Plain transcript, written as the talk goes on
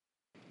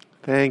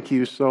Thank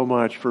you so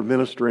much for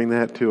ministering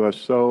that to us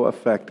so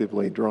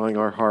effectively, drawing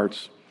our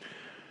hearts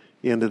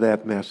into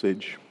that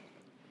message.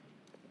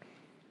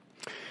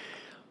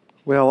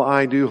 Well,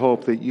 I do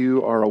hope that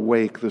you are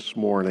awake this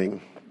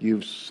morning.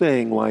 You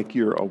sing like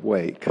you're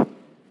awake.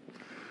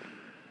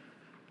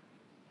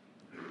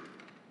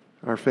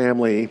 Our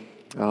family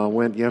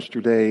went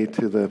yesterday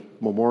to the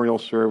memorial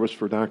service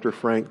for Dr.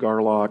 Frank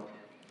Garlock.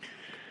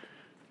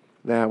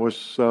 That was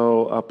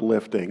so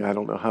uplifting. I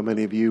don't know how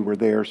many of you were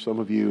there. Some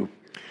of you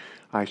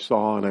I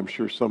saw, and I'm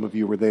sure some of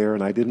you were there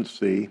and I didn't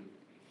see.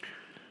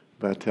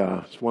 But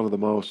it's one of the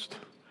most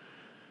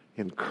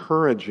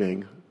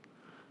encouraging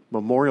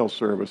memorial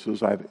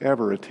services I've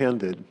ever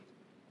attended.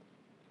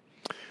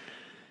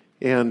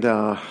 And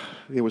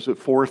it was at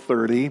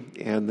 4:30,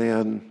 and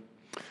then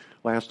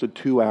lasted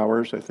 2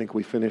 hours. I think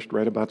we finished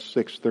right about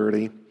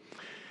 6:30.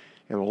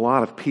 And a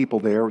lot of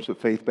people there. It was at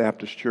Faith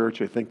Baptist Church.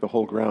 I think the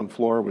whole ground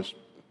floor was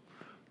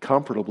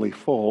comfortably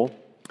full.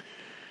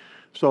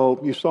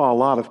 So you saw a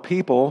lot of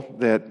people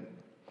that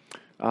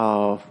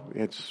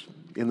it's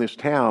in this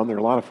town. There are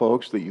a lot of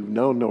folks that you've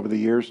known over the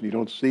years, and you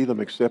don't see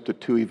them except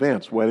at two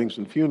events, weddings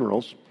and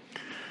funerals.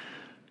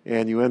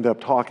 And you end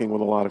up talking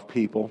with a lot of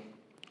people.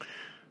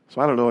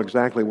 So I don't know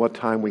exactly what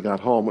time we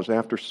got home. It was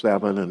after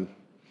 7, and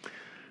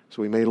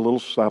so we made a little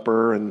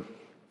supper. And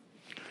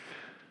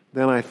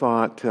then I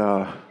thought,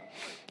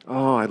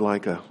 I'd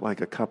like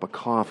a cup of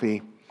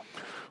coffee.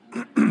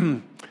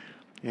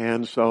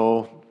 And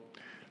so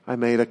I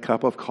made a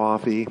cup of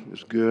coffee. It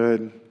was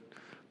good,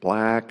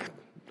 black,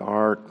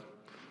 dark,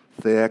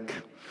 thick.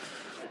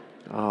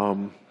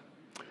 And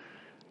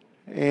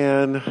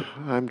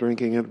I'm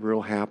drinking it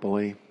real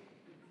happily.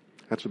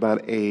 That's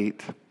about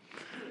 8.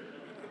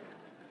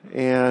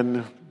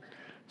 And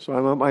so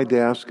I'm at my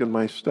desk in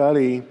my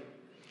study,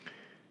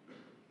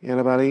 and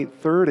about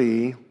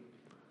 8:30,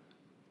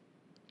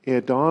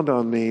 it dawned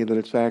on me that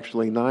it's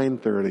actually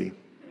 9:30.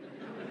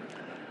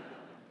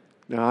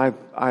 Now,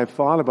 I've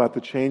thought about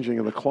the changing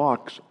of the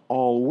clocks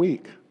all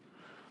week,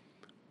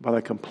 but I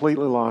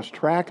completely lost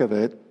track of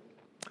it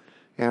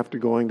after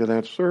going to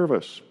that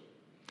service.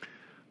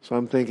 So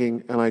I'm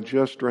thinking, and I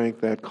just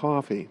drank that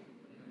coffee.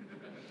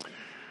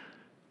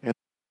 And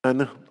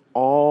then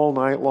all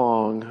night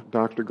long,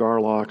 Dr.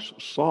 Garlock's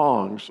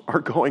songs are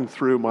going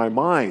through my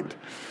mind.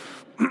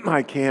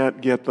 I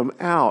can't get them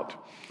out.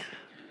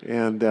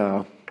 And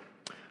so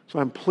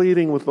I'm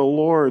pleading with the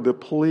Lord to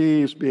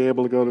please be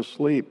able to go to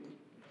sleep,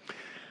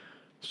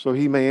 so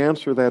He may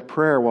answer that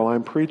prayer while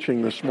I'm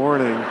preaching this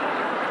morning.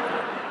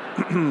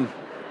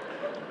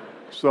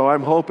 So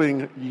I'm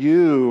hoping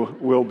you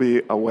will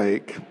be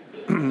awake,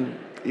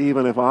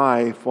 even if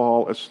I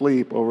fall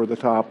asleep over the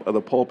top of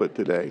the pulpit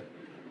today.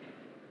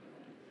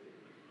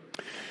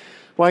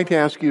 I'd like to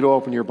ask you to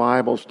open your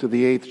Bibles to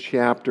the 8th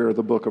chapter of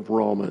the book of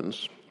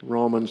Romans.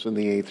 Romans in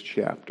the 8th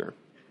chapter.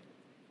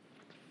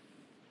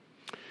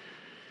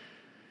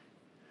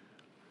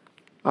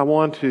 I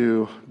want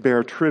to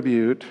bear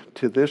tribute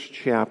to this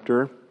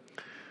chapter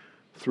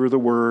through the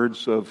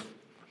words of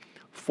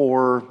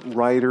 4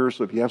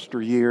 writers of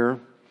yesteryear,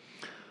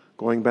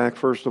 going back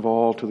first of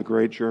all to the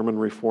great German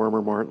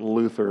reformer Martin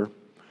Luther,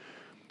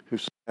 who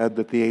said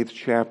that the 8th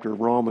chapter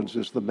of Romans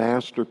is the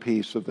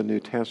masterpiece of the New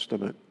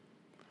Testament.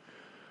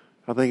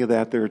 I think of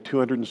that. There are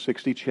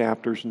 260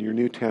 chapters in your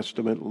New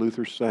Testament.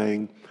 Luther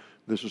saying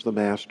this is the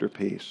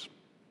masterpiece.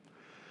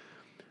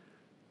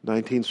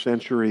 19th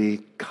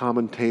century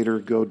commentator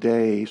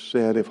Godet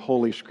said, if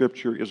Holy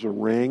Scripture is a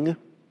ring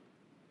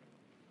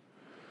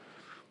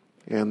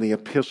and the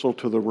epistle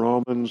to the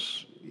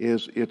Romans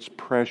is its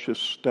precious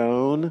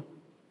stone,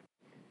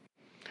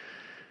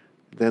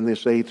 then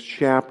this 8th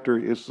chapter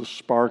is the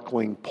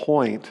sparkling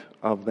point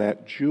of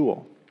that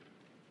jewel.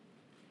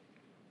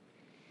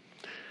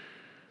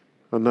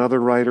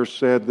 Another writer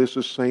said, this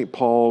is St.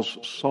 Paul's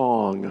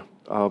song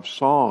of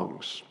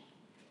songs.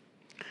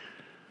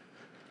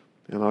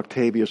 And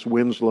Octavius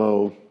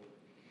Winslow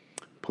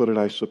put it,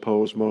 I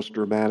suppose, most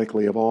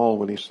dramatically of all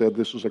when he said,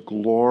 this is a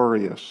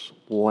glorious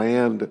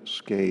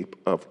landscape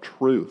of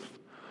truth.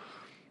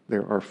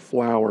 There are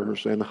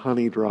flowers and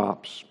honey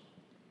drops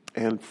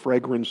and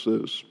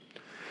fragrances,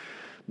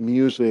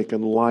 music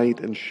and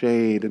light and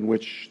shade in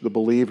which the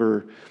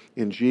believer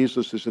in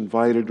Jesus is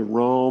invited to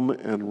roam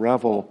and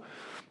revel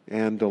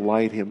and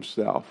delight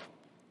himself.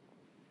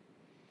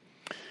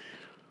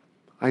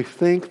 I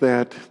think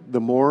that the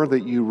more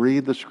that you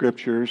read the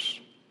Scriptures,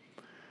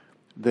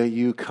 that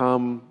you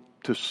come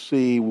to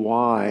see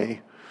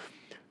why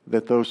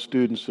that those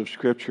students of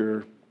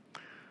Scripture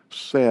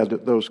said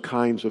those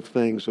kinds of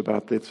things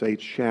about this 8th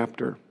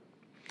chapter.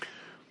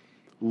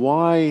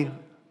 Why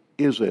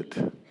is it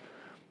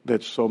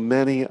that so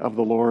many of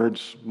the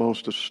Lord's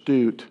most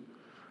astute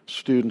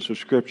students of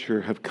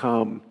Scripture have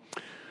come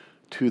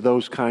to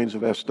those kinds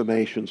of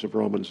estimations of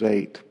Romans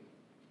 8?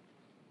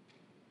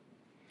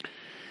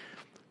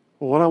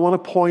 What I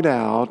want to point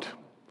out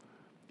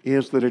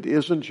is that it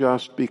isn't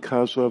just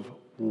because of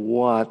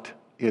what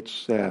it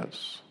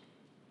says.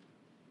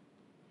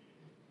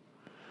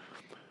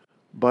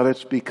 but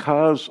it's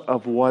because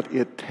of what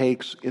it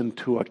takes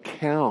into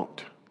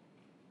account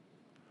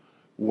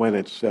when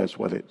it says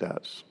what it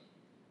does.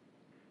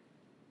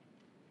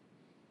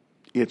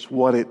 It's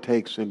what it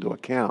takes into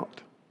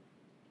account.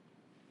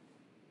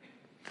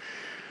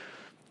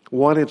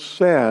 What it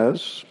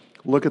says,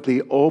 look at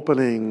the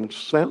opening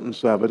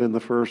sentence of it in the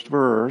first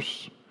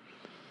verse.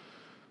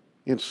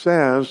 It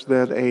says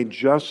that a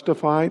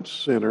justified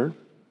sinner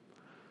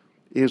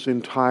is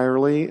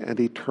entirely and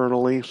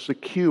eternally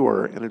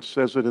secure. And it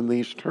says it in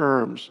these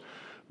terms,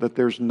 that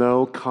there's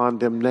no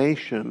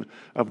condemnation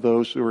of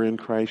those who are in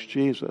Christ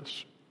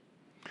Jesus.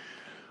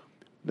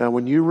 Now,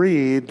 when you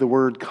read the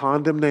word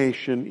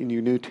condemnation in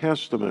your New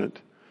Testament,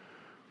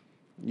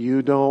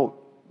 you don't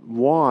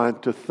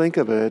want to think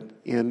of it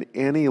in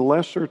any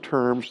lesser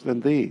terms than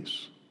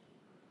these.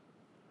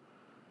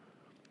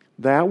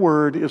 That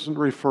word isn't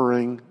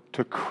referring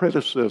to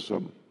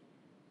criticism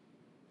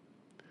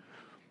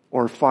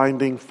or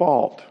finding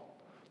fault.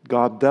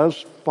 God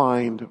does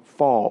find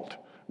fault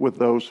with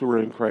those who are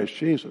in Christ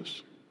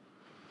Jesus.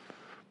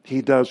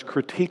 He does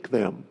critique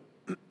them.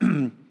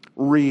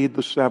 Read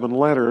the 7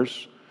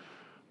 letters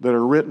that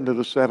are written to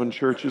the 7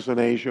 churches in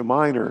Asia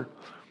Minor,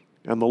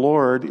 and the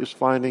Lord is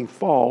finding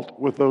fault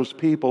with those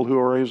people who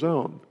are His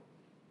own.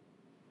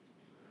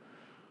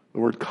 The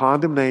word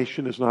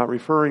condemnation is not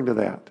referring to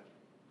that.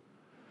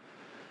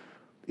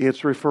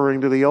 It's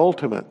referring to the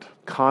ultimate.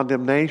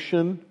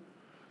 Condemnation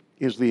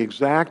is the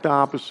exact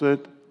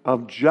opposite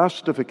of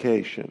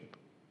justification.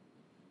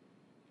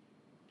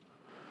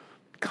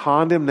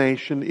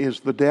 Condemnation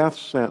is the death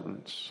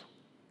sentence.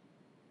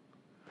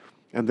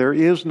 And there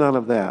is none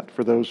of that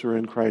for those who are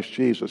in Christ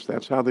Jesus.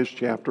 That's how this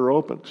chapter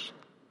opens.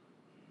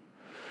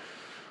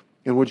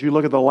 And would you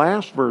look at the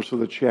last verse of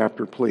the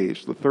chapter,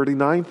 please, the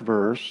 39th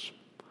verse,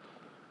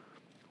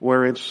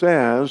 where it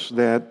says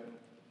that,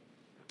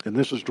 and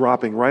this is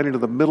dropping right into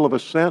the middle of a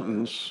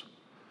sentence,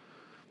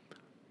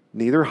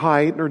 neither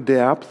height nor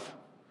depth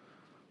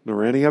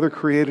nor any other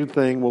created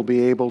thing will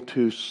be able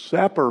to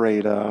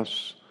separate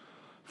us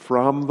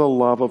from the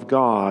love of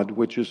God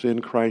which is in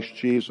Christ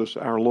Jesus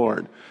our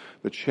Lord.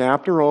 The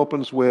chapter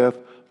opens with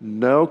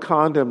no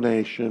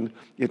condemnation.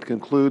 It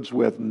concludes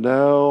with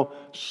no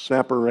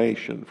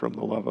separation from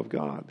the love of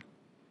God.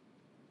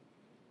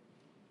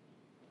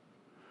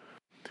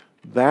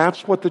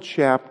 That's what the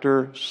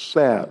chapter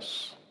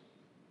says.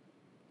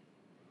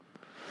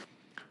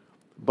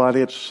 But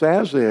it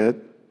says it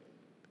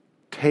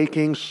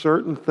taking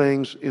certain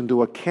things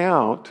into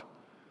account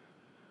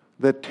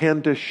that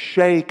tend to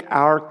shake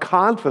our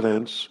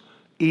confidence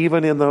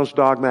even in those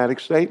dogmatic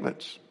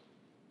statements.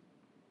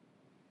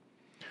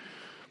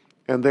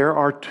 And there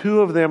are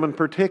 2 of them in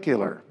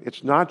particular.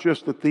 It's not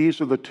just that these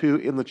are the 2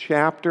 in the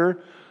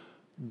chapter.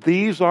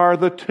 These are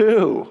the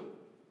 2.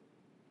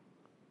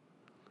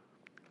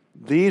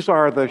 These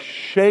are the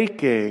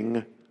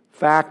shaking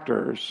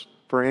factors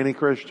for any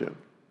Christian.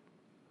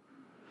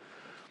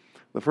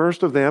 The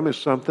first of them is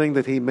something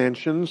that he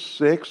mentions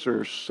 6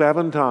 or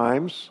 7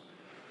 times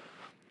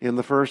in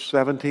the first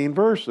 17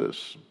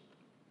 verses.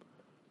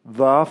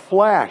 The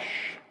flesh.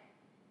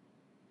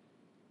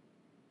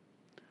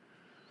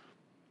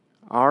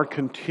 Are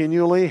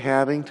continually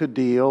having to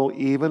deal,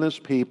 even as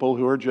people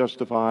who are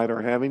justified,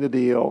 are having to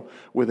deal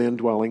with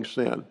indwelling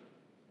sin,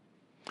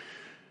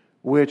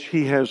 which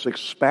he has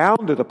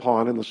expounded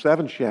upon in the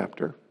 7th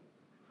chapter.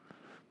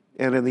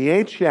 And in the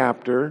 8th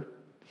chapter,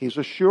 he's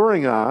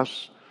assuring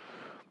us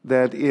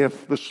that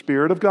if the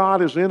Spirit of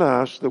God is in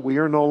us, that we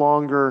are no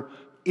longer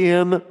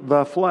in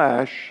the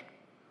flesh,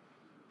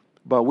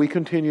 but we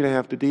continue to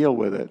have to deal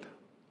with it.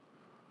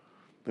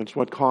 It's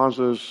what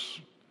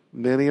causes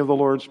many of the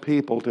Lord's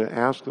people to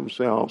ask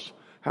themselves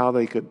how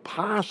they could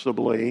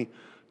possibly,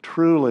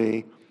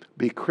 truly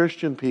be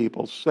Christian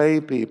people,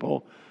 saved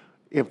people,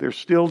 if they're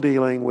still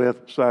dealing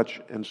with such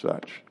and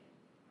such.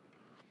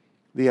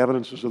 The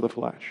evidences of the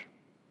flesh.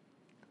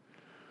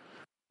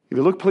 If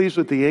you look, please,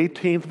 at the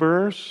 18th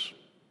verse,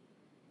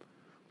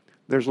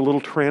 there's a little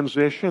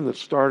transition that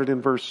started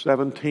in verse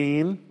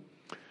 17,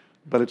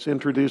 but it's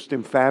introduced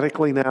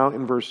emphatically now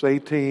in verse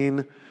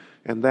 18,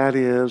 and that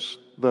is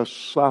the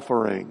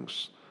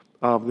sufferings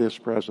of this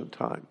present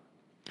time.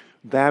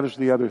 That is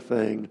the other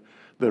thing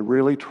that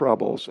really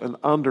troubles and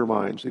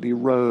undermines, it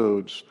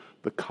erodes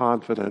the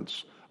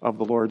confidence of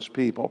the Lord's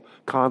people.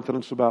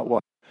 Confidence about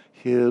what?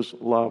 His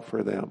love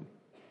for them.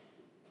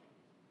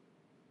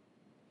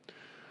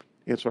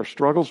 It's our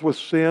struggles with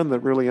sin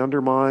that really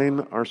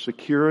undermine our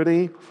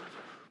security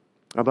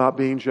about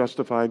being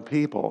justified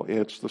people.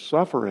 It's the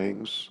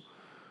sufferings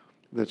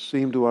that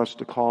seem to us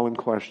to call in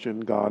question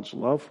God's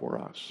love for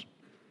us.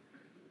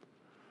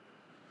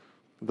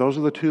 Those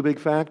are the 2 big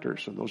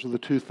factors, and those are the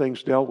 2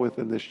 things dealt with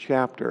in this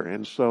chapter.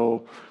 And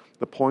so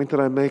the point that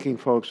I'm making,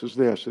 folks, is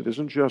this. It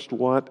isn't just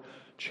what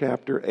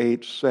chapter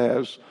 8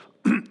 says,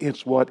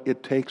 it's what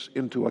it takes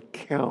into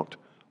account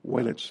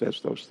when it says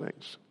those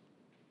things.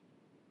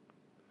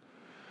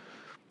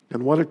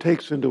 And what it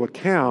takes into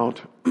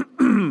account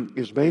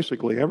is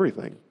basically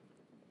everything.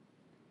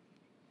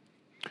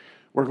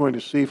 We're going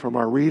to see from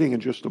our reading in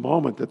just a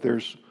moment that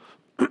there's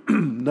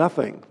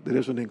nothing that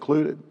isn't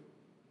included.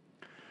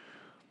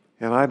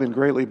 And I've been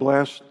greatly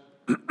blessed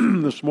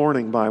this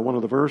morning by one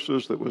of the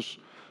verses that was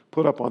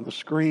put up on the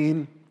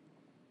screen.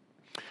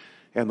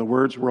 And the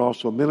words were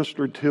also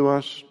ministered to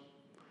us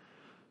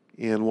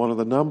in one of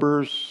the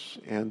numbers,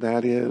 and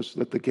that is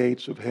that the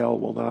gates of hell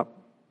will not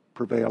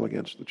prevail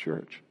against the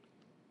church.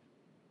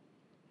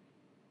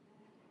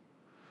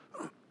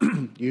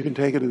 You can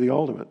take it to the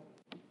ultimate.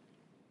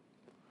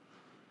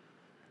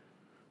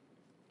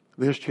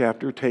 This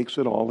chapter takes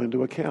it all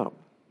into account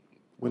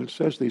when it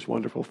says these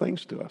wonderful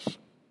things to us.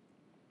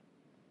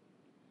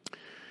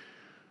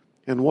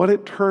 And what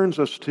it turns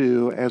us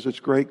to as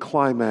its great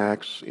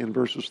climax in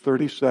verses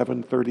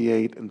 37,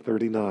 38, and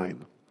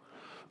 39.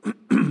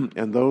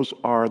 And those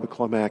are the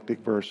climactic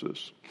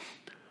verses.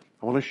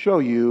 I want to show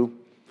you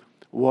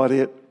what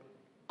it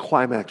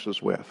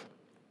climaxes with.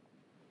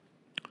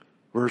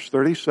 Verse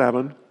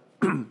 37,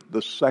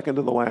 the second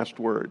to the last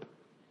word.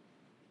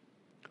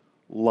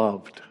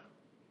 Loved.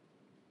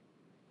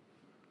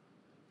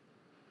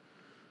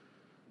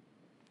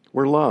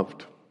 We're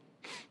loved.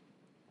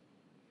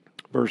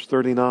 Verse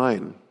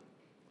 39,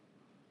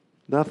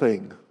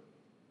 nothing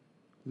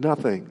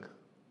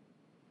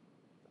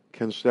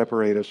can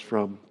separate us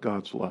from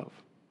God's love.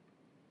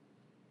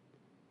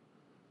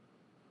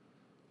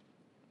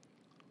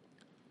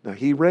 Now,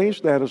 he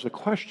raised that as a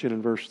question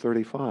in verse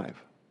 35.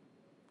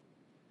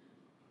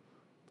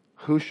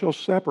 Who shall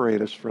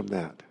separate us from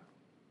that?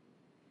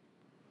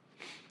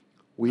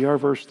 We are,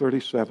 verse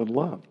 37,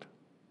 loved.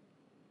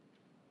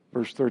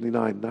 Verse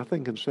 39,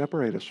 nothing can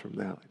separate us from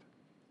that.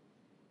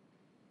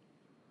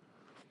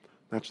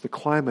 That's the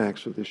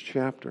climax of this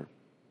chapter.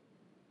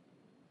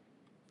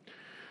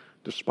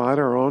 Despite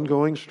our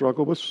ongoing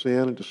struggle with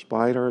sin and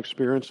despite our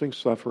experiencing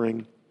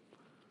suffering,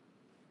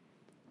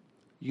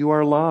 you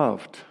are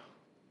loved.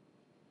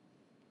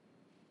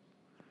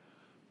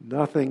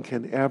 Nothing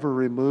can ever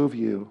remove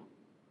you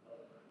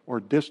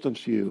or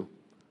distance you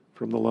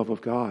from the love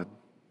of God.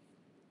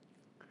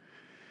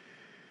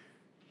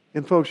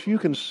 And folks, you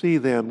can see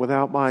then,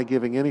 without my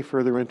giving any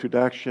further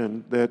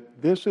introduction,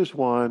 that this is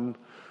one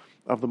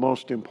of the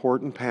most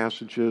important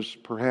passages.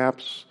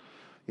 Perhaps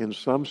in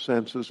some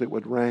senses it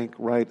would rank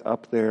right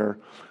up there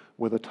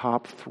with the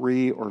top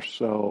 3 or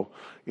so.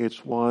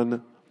 It's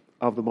one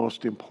of the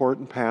most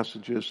important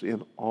passages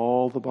in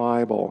all the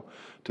Bible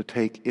to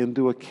take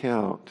into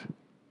account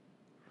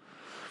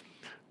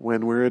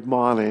when we're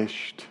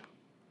admonished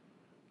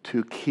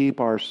to keep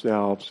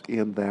ourselves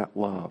in that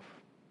love.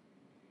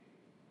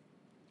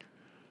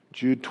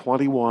 Jude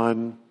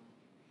 21,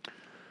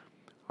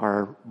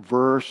 our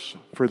verse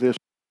for this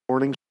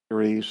morning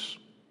series.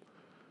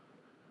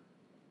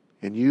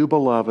 And you,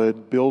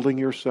 beloved, building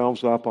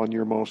yourselves up on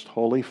your most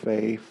holy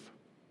faith.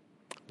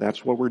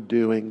 That's what we're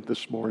doing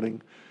this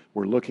morning.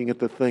 We're looking at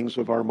the things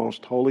of our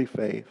most holy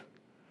faith.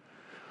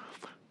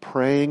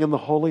 Praying in the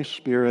Holy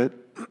Spirit.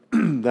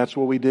 That's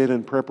what we did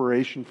in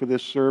preparation for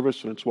this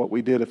service, and it's what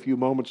we did a few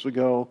moments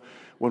ago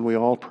when we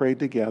all prayed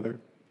together.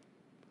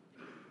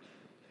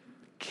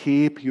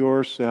 Keep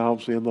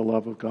yourselves in the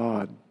love of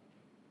God.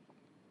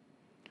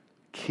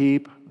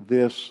 Keep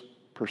this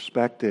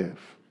perspective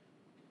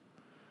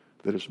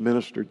that is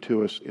ministered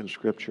to us in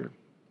Scripture.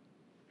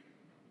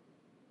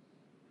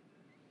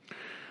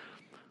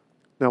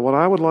 Now, what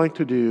I would like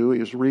to do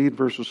is read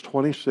verses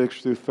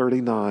 26 through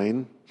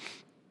 39.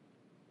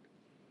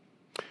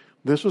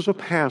 This is a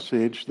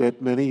passage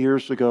that many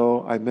years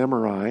ago I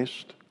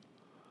memorized,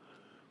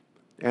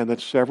 and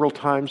that several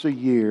times a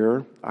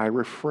year I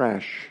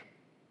refresh.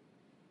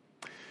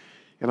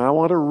 And I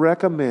want to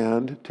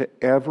recommend to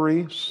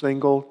every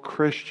single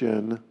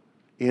Christian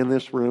in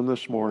this room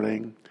this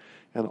morning,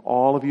 and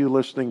all of you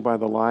listening by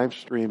the live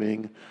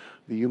streaming,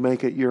 that you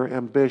make it your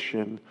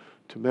ambition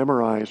to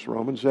memorize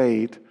Romans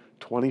 8,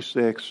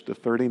 26 to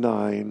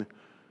 39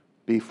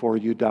 before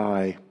you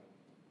die,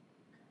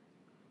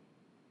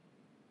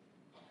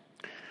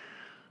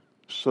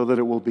 so that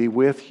it will be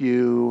with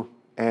you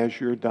as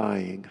you're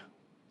dying.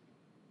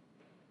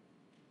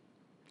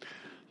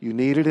 You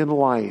need it in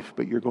life,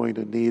 but you're going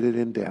to need it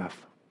in death.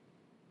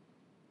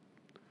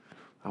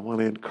 I want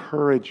to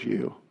encourage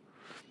you.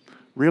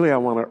 Really, I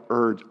want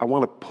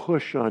to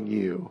push on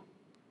you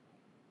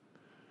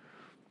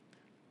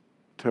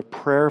to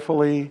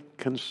prayerfully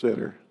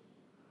consider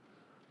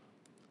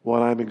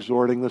what I'm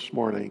exhorting this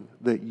morning,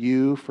 that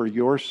you, for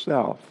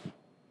yourself,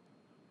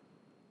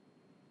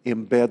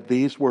 embed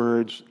these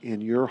words in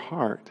your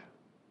heart,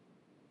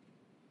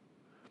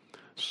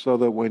 so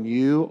that when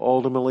you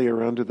ultimately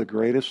are under the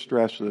greatest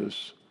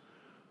stresses,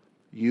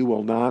 you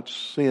will not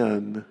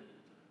sin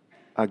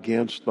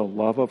against the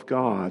love of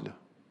God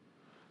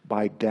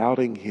by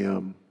doubting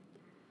Him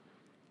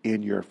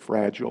in your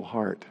fragile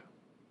heart.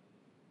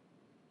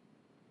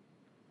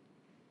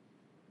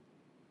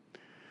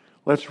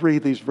 Let's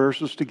read these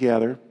verses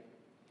together.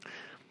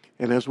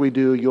 And as we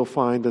do, you'll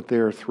find that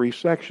there are 3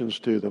 sections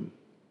to them.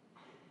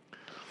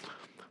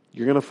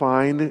 you're going to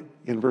find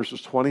in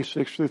verses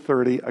 26 through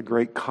 30 a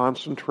great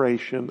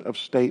concentration of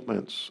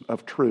statements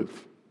of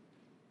truth.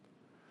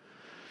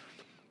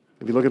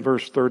 If you look at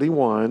verse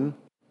 31,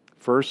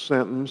 first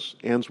sentence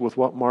ends with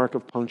what mark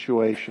of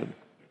punctuation?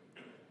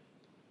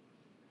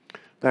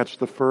 That's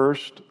the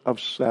first of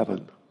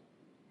 7.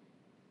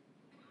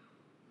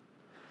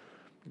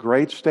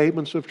 Great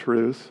statements of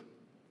truth,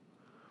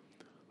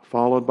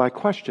 followed by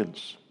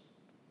questions.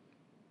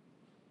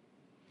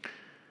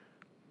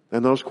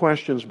 And those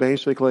questions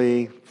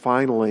basically,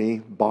 finally,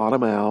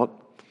 bottom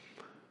out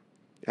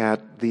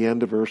at the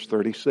end of verse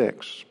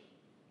 36.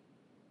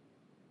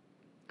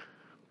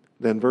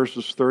 Then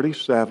verses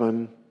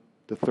 37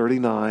 to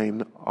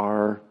 39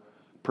 are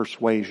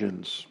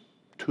persuasions,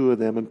 2 of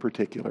them in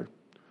particular.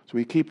 So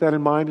we keep that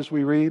in mind as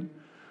we read.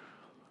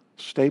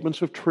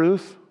 Statements of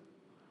truth.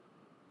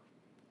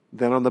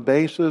 Then on the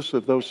basis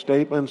of those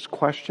statements,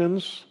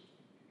 questions.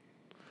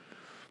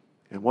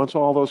 And once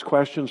all those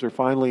questions are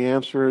finally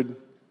answered,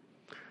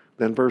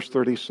 then verse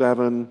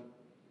 37,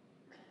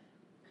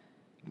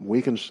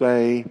 we can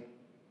say,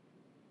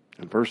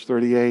 in verse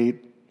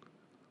 38,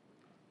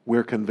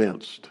 we're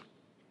convinced.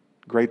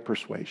 Great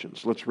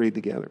persuasions. Let's read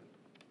together.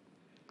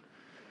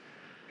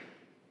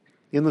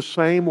 In the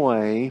same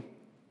way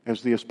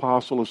as the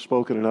apostle has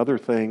spoken in other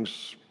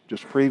things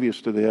just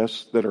previous to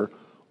this that are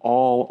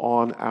all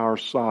on our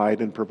side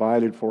and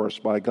provided for us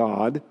by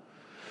God,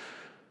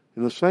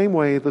 in the same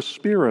way the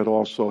Spirit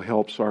also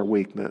helps our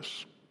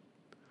weakness.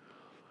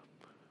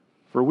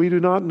 For we do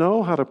not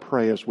know how to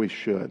pray as we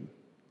should,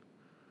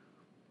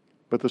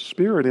 but the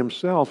Spirit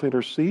Himself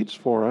intercedes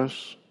for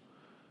us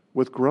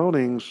with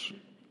groanings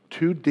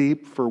too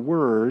deep for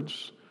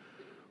words,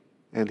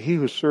 and He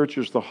who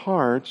searches the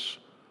hearts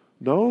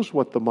knows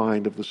what the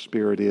mind of the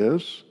Spirit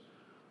is,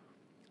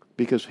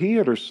 because He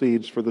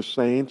intercedes for the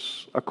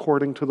saints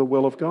according to the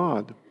will of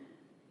God.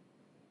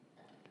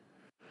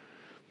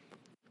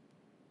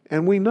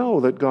 And we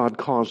know that God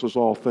causes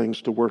all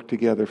things to work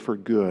together for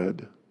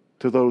good,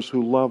 to those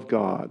who love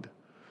God,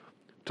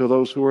 to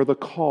those who are the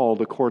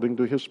called according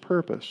to His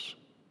purpose.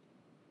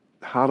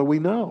 How do we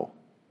know?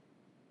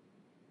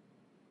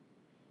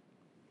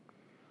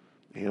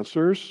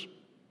 Answers: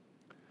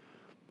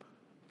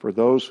 for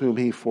those whom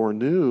He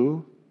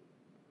foreknew,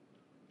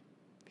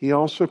 He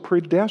also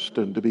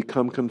predestined to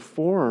become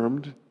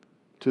conformed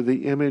to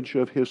the image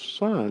of His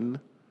Son,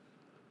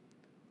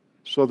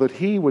 so that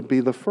He would be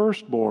the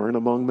firstborn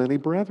among many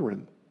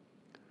brethren.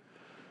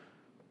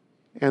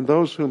 And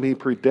those whom He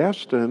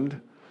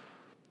predestined,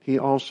 He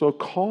also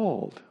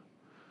called.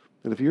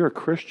 And if you're a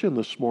Christian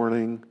this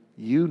morning,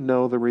 you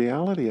know the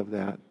reality of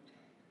that.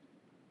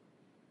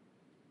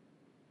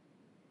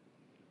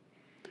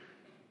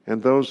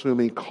 And those whom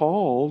He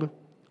called,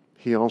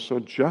 He also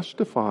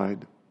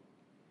justified.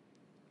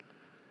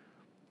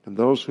 And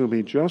those whom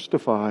He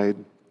justified,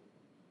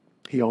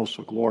 He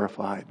also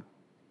glorified.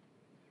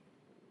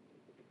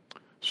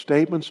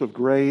 Statements of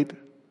great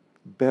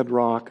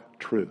bedrock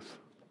truth.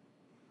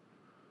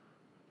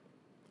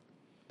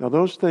 Now,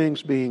 those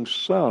things being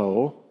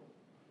so,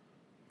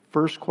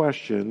 first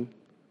question,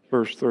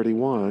 verse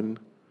 31,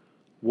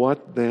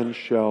 what then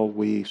shall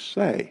we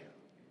say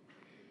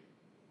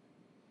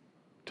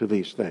to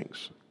these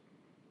things?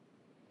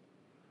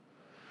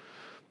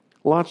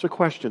 Lots of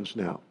questions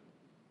now.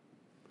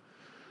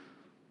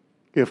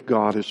 If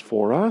God is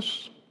for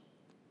us,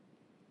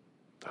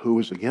 who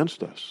is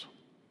against us?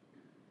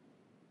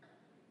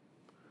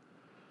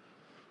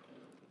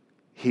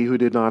 He who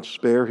did not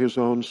spare His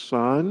own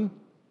Son,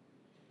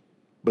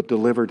 but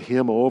delivered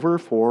Him over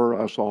for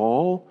us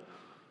all,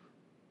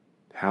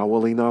 how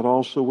will He not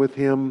also with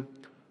Him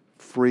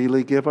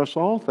freely give us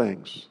all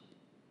things?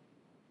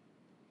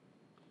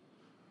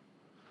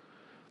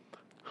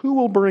 Who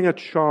will bring a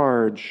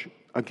charge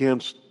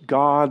against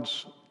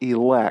God's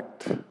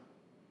elect,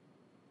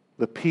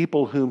 the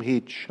people whom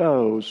He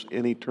chose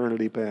in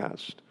eternity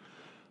past?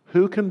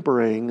 Who can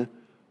bring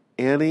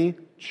any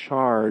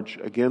charge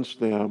against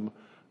them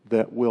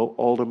that will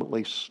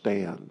ultimately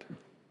stand?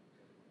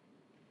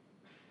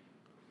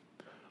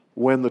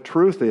 When the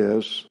truth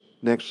is,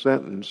 next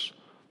sentence,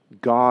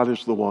 God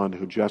is the one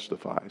who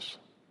justifies.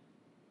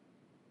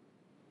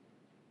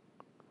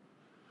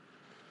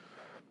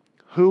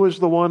 Who is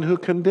the one who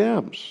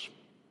condemns?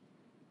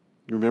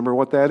 Remember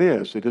what that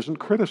is. It isn't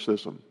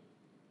criticism.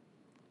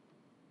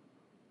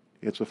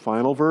 It's a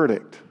final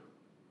verdict.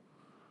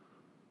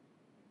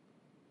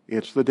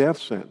 It's the death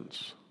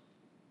sentence.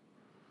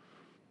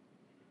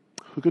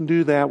 Who can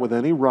do that with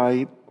any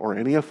right or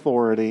any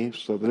authority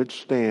so that it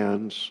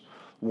stands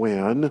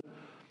when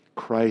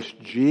Christ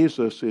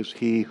Jesus is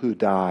He who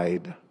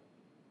died?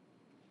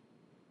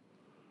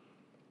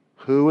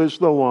 Who is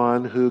the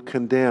one who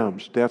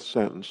condemns? Death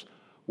sentence.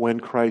 When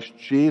Christ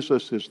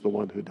Jesus is the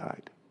one who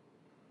died.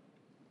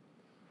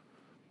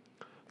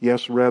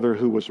 Yes, rather,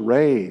 who was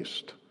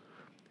raised,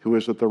 who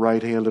is at the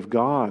right hand of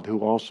God, who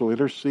also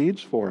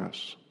intercedes for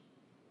us.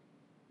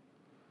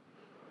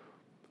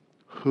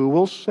 Who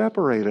will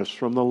separate us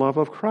from the love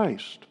of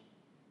Christ?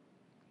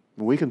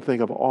 And we can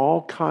think of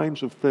all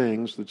kinds of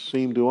things that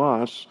seem to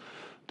us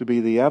to be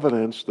the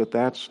evidence that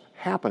that's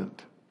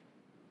happened.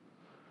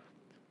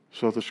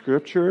 So the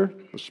Scripture,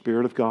 the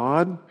Spirit of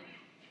God,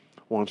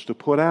 wants to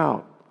put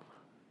out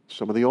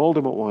some of the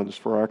ultimate ones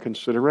for our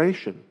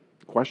consideration.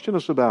 Question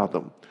us about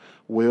them.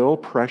 Will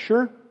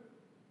pressure,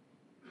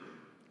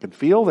 can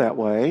feel that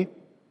way,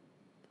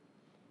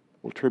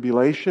 will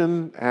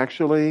tribulation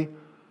actually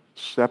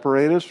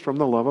separate us from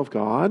the love of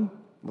God,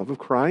 love of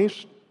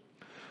Christ?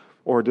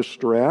 Or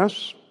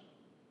distress?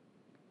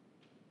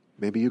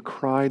 Maybe you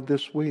cried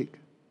this week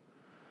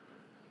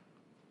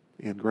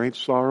in great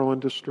sorrow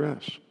and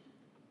distress.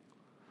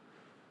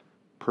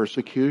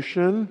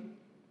 Persecution,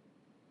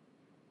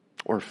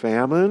 or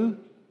famine,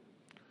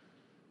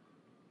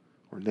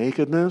 or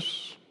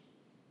nakedness,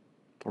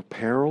 or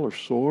peril, or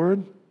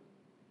sword.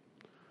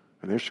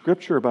 And there's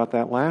scripture about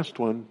that last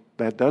one.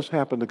 That does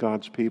happen to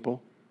God's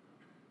people.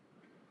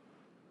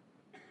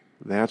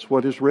 That's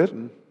what is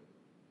written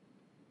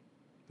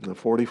in the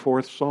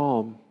 44th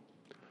Psalm.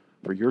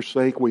 For your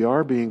sake we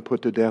are being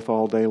put to death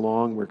all day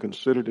long. We're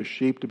considered as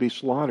sheep to be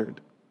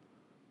slaughtered.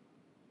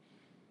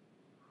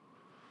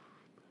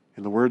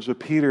 In the words of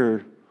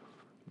Peter,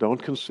 don't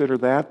consider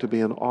that to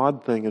be an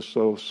odd thing, as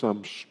though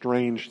some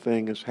strange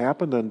thing has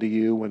happened unto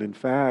you, when in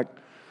fact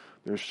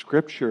there's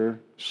scripture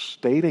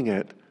stating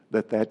it,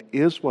 that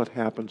is what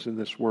happens in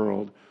this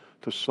world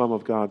to some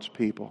of God's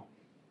people.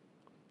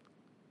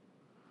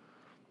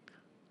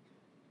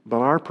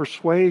 But our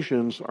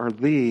persuasions are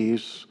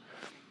these,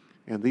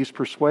 and these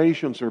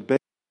persuasions are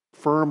based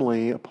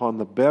firmly upon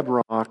the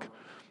bedrock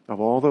of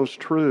all those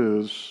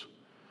truths.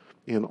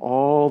 In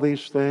all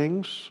these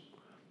things,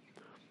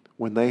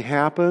 when they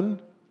happen,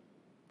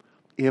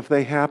 if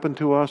they happen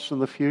to us in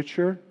the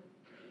future,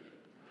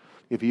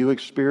 if you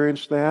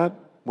experience that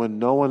when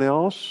no one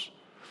else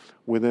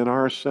within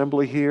our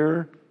assembly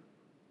here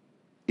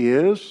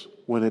is,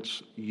 when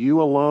it's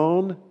you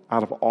alone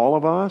out of all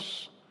of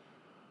us,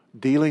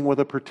 dealing with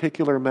a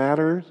particular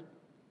matter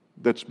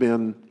that's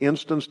been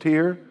instanced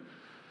here,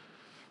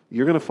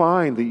 you're going to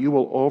find that you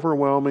will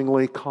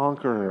overwhelmingly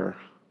conquer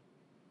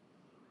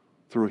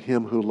through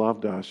Him who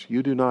loved us.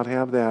 You do not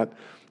have that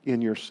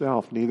in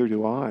yourself, neither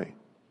do I.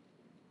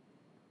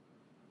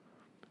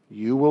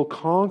 You will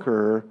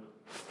conquer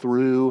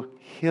through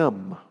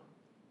Him.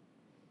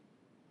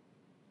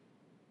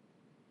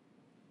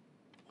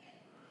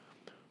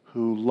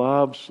 Who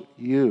loves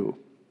you.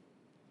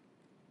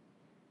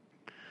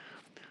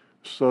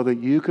 So that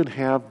you can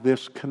have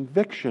this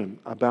conviction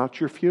about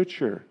your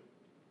future.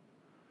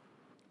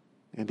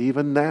 And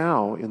even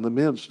now, in the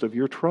midst of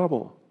your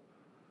trouble,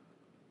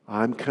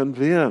 I'm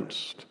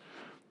convinced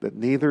that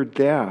neither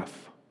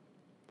death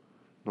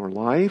nor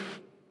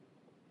life,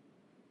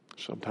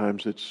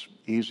 sometimes it's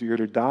easier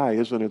to die,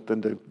 isn't it,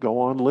 than to go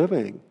on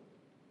living.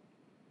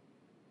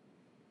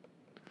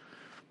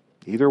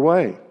 Either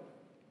way,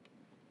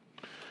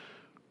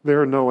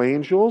 there are no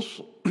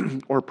angels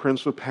or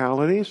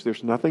principalities.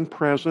 There's nothing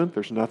present.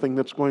 There's nothing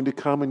that's going to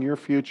come in your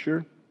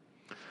future.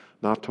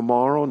 Not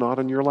tomorrow, not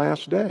on your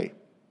last day.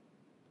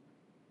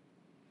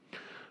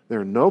 There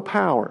are no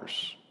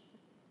powers,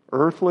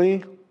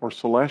 earthly or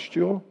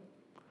celestial.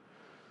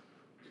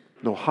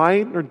 No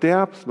height nor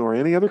depth nor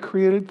any other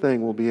created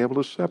thing will be able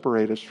to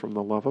separate us from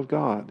the love of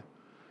God,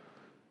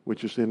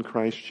 which is in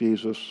Christ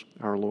Jesus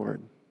our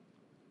Lord.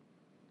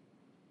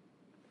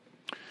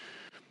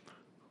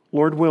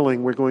 Lord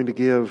willing, we're going to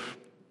give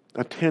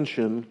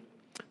attention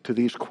to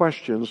these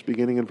questions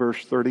beginning in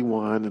verse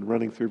 31 and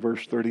running through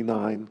verse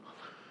 39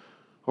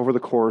 over the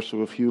course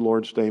of a few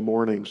Lord's Day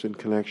mornings in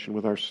connection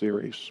with our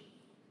series.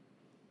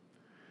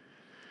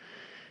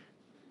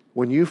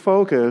 When you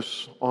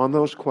focus on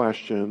those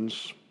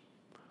questions,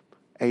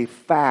 a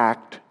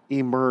fact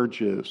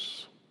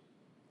emerges.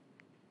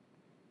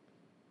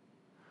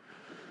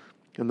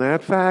 And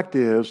that fact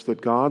is that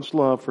God's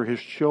love for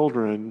His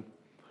children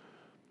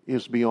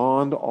is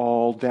beyond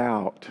all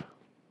doubt.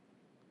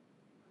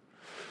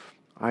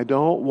 I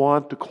don't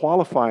want to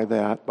qualify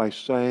that by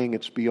saying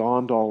it's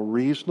beyond all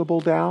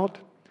reasonable doubt.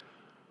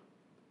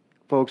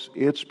 Folks,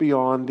 it's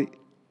beyond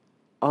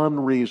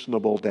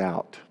unreasonable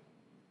doubt.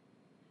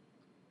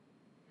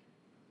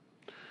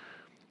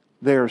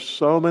 There are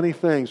so many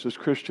things as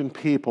Christian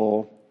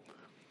people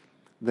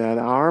that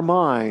our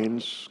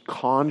minds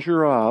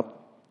conjure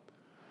up.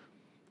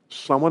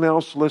 Someone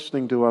else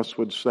listening to us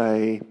would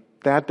say,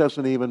 that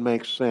doesn't even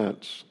make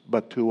sense.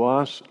 But to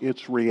us,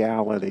 it's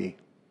reality.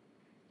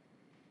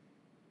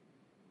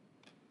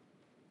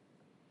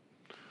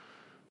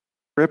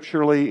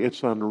 Scripturally,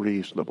 it's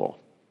unreasonable.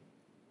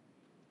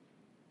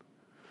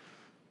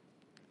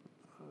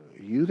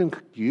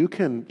 You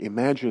can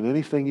imagine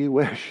anything you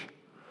wish.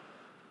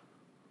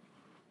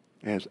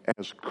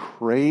 As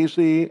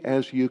crazy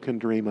as you can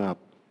dream up.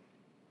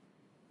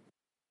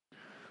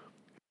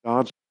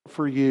 God's love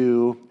for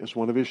you as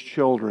one of His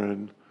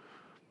children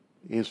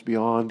is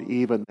beyond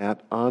even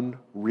that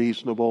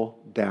unreasonable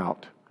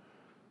doubt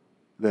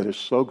that is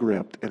so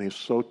gripped and is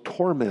so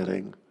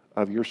tormenting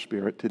of your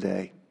spirit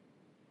today.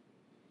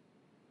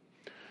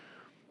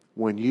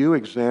 When you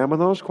examine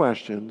those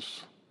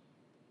questions,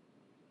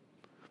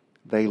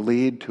 they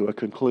lead to a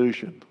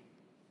conclusion.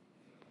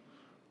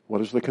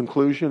 What is the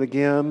conclusion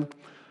again?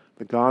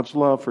 That God's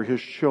love for His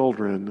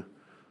children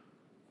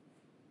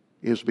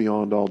is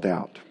beyond all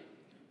doubt.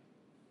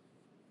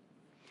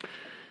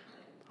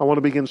 I want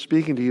to begin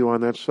speaking to you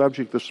on that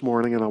subject this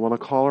morning, and I want to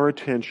call our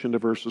attention to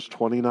verses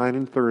 29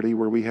 and 30,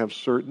 where we have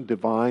certain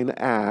divine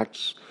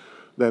acts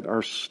that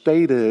are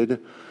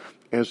stated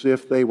as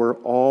if they were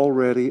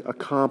already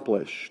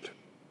accomplished.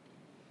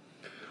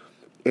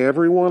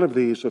 Every one of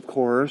these, of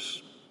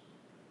course,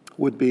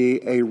 would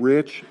be a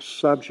rich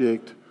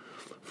subject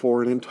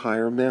for an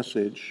entire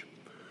message.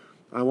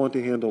 I want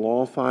to handle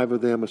all 5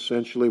 of them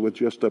essentially with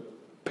just a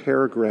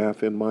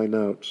paragraph in my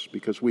notes,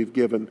 because we've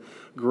given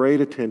great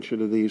attention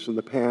to these in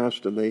the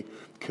past, and they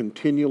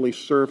continually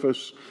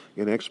surface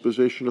in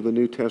exposition of the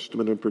New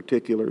Testament in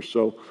particular.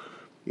 So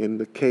in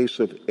the case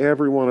of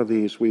every one of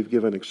these, we've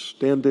given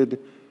extended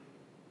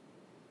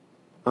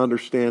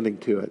understanding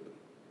to it.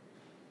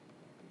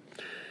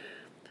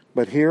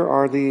 But here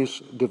are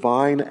these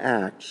divine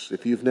acts.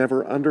 If you've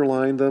never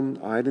underlined them,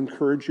 I'd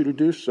encourage you to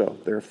do so.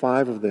 There are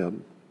 5 of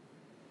them.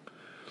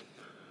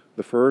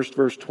 The first,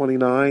 verse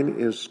 29,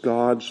 is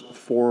God's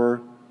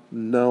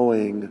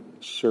foreknowing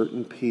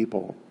certain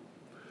people.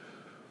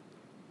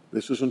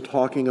 This isn't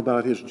talking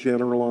about His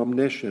general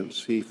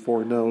omniscience. He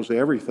foreknows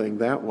everything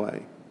that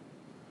way.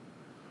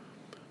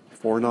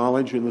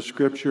 Foreknowledge in the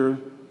Scripture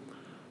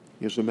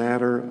is a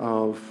matter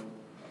of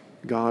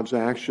God's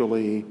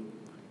actually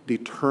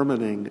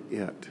determining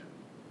it.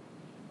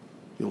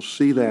 You'll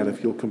see that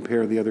if you'll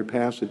compare the other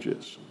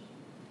passages.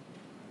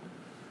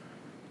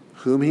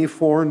 Whom He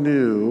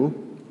foreknew,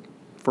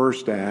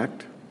 first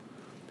act,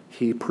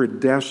 He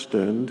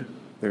predestined,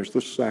 there's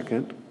the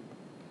second.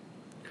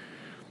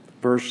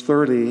 Verse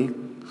 30,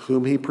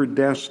 whom He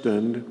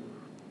predestined,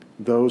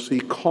 those He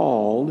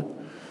called.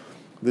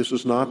 This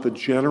is not the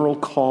general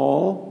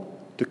call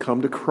to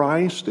come to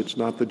Christ. It's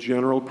not the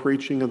general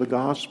preaching of the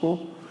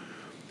gospel.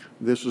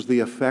 This is the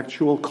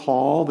effectual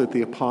call that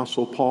the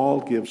Apostle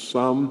Paul gives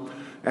some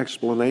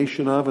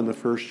explanation of in the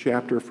first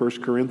chapter of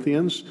 1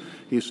 Corinthians.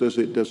 He says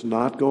it does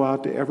not go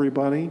out to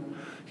everybody.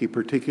 He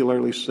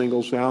particularly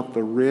singles out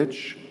the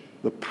rich,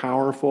 the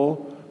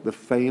powerful, the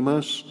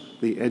famous,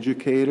 the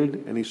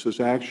educated, and he says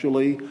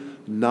actually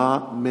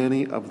not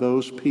many of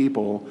those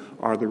people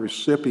are the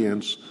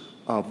recipients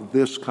of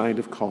this kind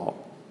of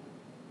call.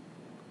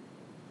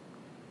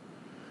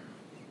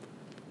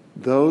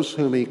 Those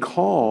whom He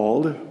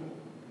called,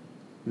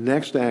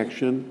 next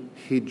action,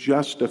 He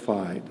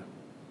justified.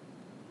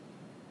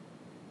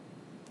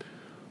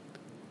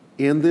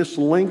 In this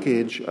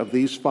linkage of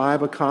these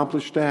 5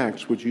 accomplished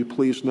acts, would you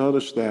please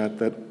notice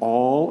that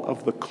all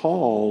of the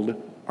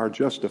called are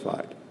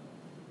justified.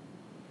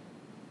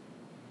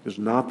 It's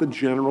not the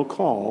general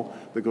call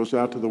that goes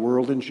out to the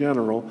world in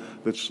general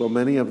that so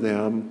many of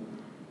them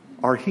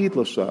are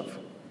heedless of.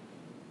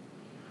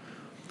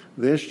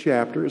 This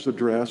chapter is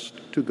addressed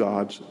to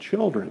God's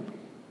children.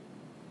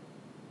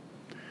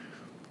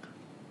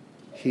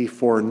 He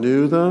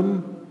foreknew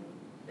them,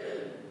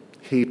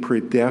 He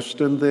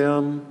predestined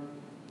them,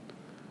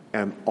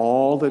 and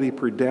all that He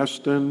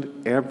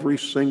predestined, every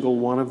single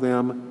one of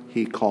them,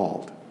 He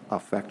called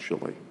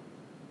effectually.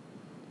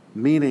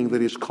 Meaning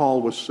that His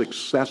call was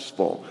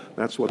successful.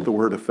 That's what the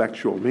word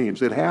effectual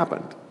means. It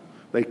happened.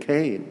 They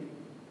came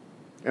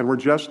and were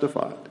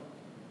justified.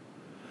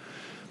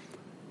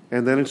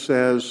 And then it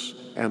says,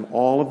 and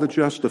all of the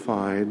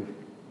justified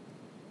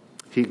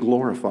He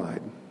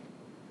glorified.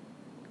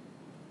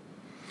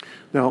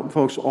 Now,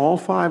 folks, all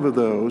 5 of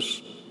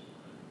those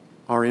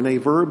are in a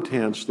verb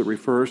tense that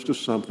refers to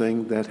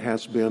something that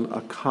has been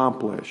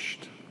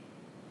accomplished,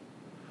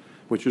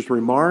 which is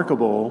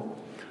remarkable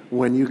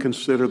when you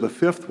consider the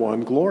 5th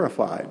one,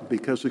 glorified,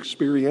 because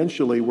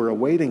experientially we're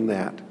awaiting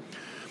that.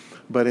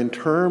 But in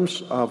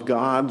terms of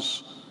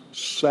God's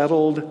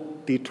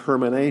settled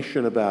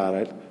determination about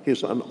it,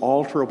 His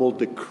unalterable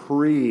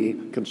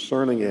decree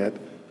concerning it,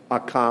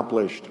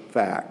 accomplished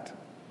fact.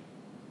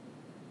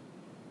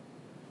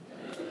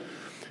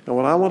 And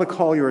what I want to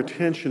call your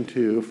attention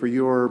to for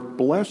your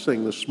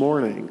blessing this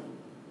morning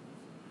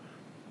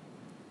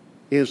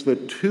is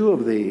that 2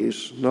 of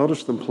these,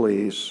 notice them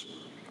please,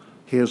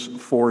 His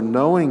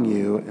foreknowing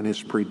you and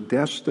His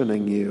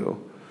predestining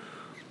you,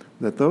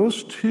 that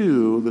those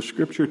 2, the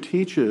Scripture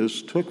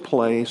teaches, took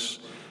place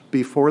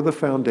before the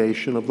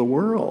foundation of the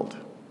world.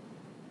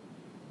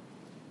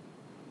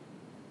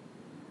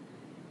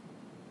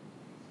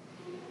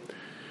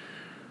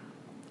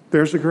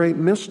 There's a great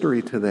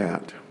mystery to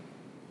that.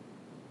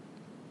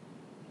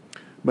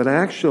 But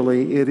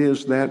actually, it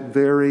is that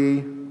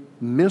very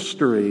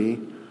mystery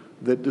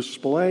that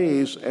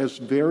displays, as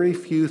very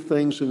few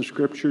things in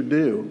Scripture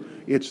do,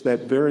 it's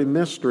that very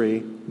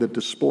mystery that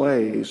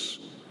displays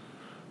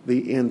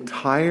the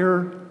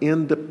entire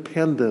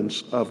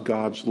independence of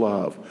God's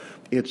love.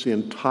 It's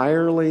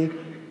entirely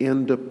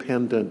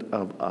independent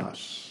of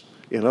us.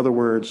 In other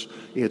words,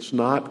 it's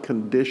not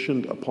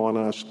conditioned upon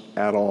us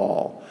at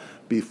all,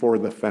 before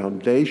the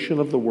foundation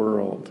of the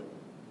world,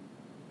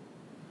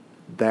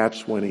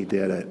 that's when he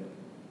did it.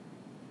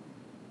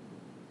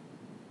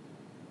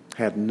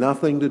 Had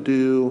nothing to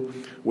do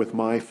with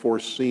my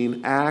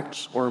foreseen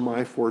acts or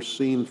my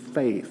foreseen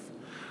faith.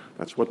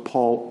 That's what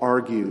Paul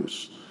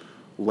argues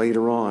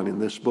later on in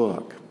this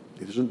book.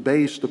 It isn't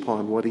based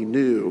upon what he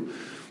knew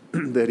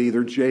that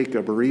either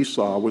Jacob or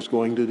Esau was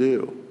going to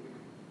do.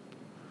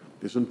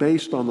 It isn't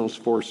based on those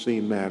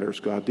foreseen matters.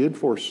 God did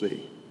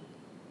foresee.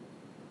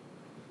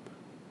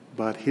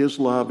 But his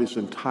love is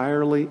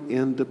entirely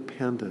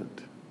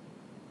independent.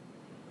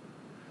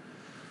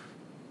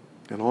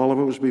 And all of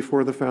it was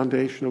before the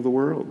foundation of the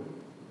world.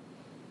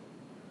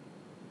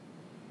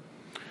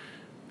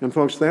 And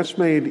folks, that's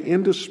made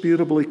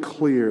indisputably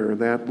clear,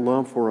 that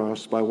love for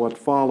us, by what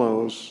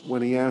follows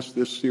when he asks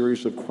this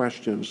series of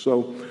questions.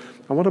 So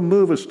I want to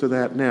move us to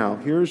that now.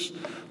 Here's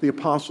the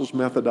apostle's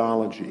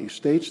methodology. He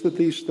states that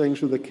these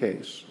things are the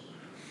case.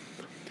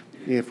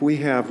 If we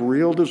have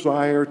real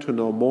desire to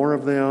know more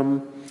of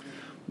them,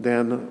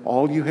 then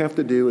all you have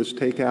to do is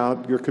take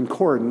out your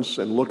concordance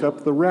and look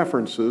up the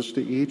references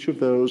to each of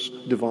those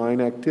divine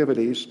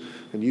activities,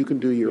 and you can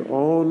do your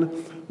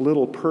own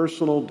little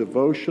personal,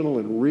 devotional,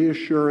 and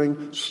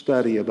reassuring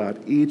study about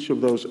each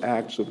of those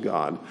acts of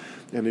God.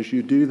 And as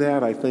you do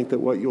that, I think that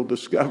what you'll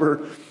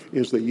discover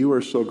is that you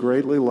are so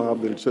greatly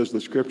loved that it says, the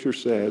Scripture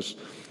says,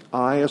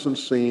 eye hasn't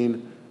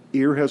seen,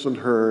 ear hasn't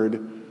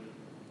heard,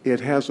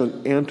 it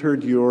hasn't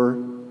entered your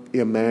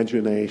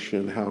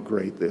imagination how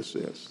great this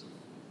is.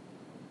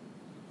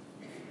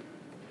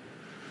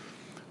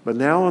 But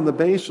now, on the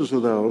basis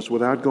of those,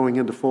 without going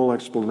into full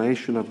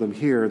explanation of them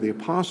here, the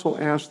apostle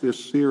asked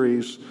this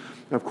series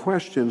of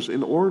questions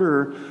in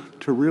order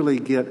to really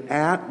get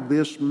at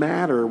this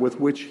matter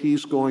with which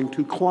he's going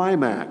to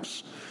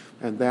climax,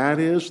 and that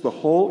is the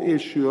whole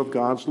issue of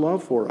God's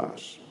love for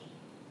us.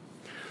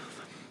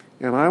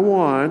 And I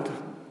want,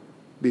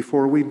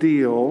 before we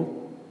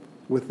deal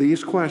with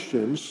these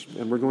questions,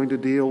 and we're going to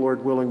deal,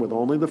 Lord willing, with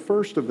only the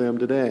first of them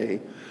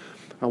today,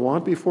 I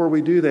want, before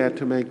we do that,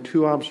 to make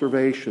two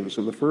observations.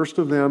 And the first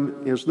of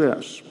them is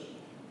this: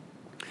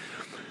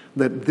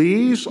 that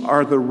these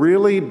are the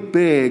really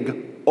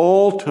big,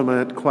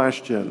 ultimate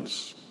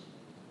questions.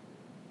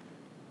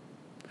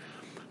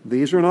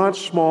 These are not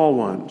small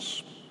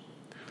ones.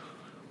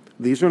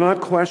 These are not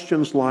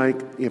questions like,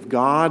 if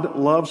God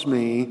loves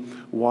me,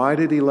 why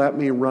did he let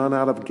me run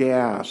out of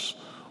gas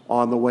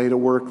on the way to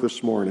work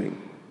this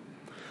morning?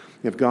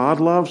 If God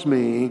loves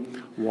me,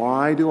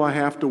 why do I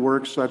have to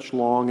work such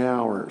long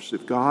hours?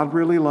 If God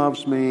really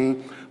loves me,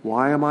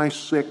 why am I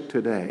sick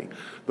today?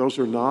 Those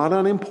are not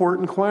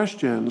unimportant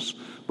questions,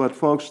 but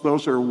folks,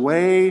 those are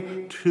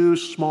way too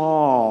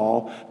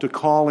small to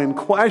call in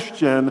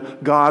question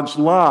God's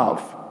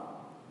love.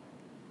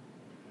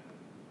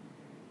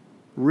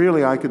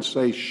 Really, I could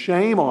say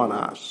shame on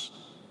us.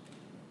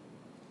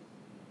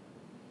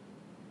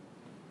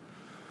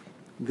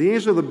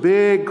 These are the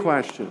big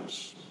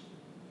questions.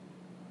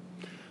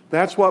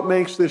 That's what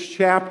makes this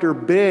chapter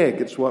big.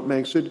 It's what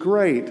makes it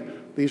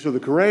great. These are the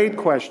great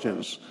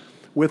questions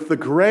with the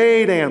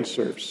great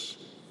answers.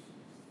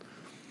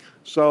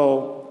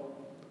 So,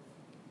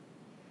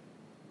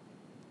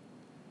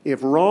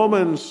 if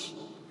Romans,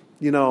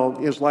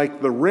 is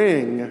like the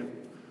ring,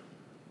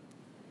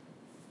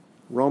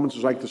 Romans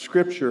is like the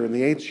Scripture, and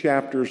the 8th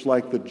chapter is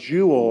like the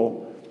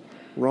jewel,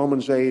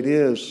 Romans 8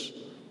 is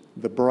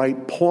the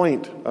bright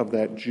point of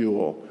that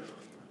jewel,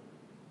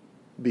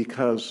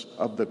 because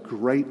of the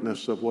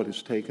greatness of what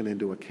is taken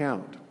into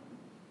account.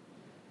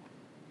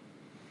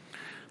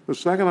 The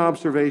second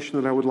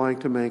observation that I would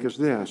like to make is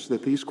this: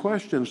 that these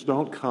questions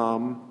don't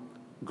come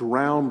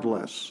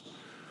groundless.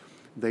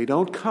 They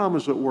don't come,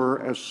 as it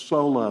were, as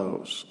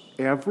solos.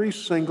 Every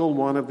single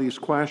one of these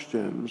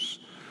questions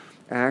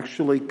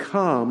actually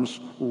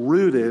comes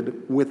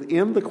rooted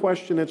within the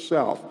question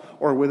itself,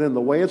 or within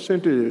the way it's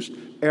introduced.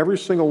 Every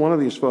single one of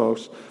these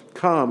folks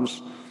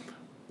comes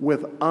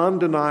with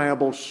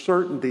undeniable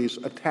certainties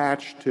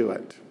attached to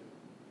it.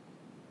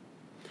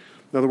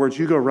 In other words,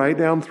 you go right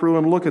down through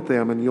and look at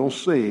them, and you'll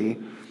see,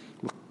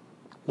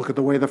 look at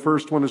the way the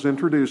first one is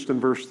introduced in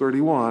verse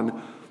 31.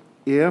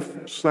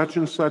 If such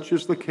and such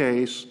is the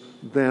case,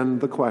 then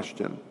the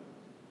question.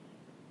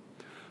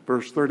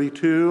 Verse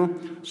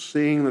 32,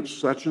 seeing that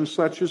such and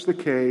such is the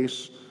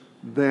case,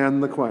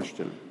 then the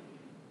question.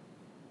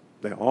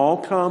 They all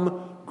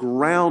come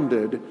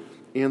grounded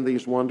in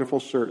these wonderful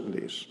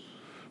certainties,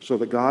 so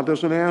that God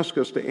doesn't ask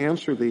us to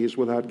answer these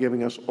without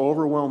giving us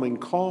overwhelming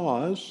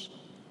cause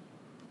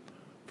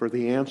for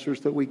the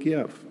answers that we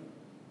give.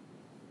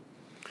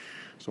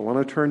 So I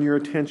want to turn your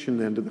attention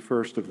then to the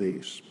first of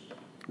these.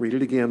 Read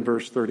it again,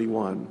 verse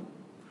 31.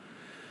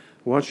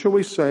 What shall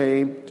we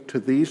say to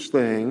these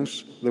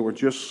things that were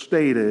just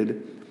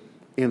stated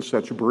in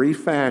such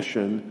brief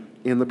fashion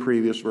in the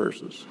previous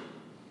verses?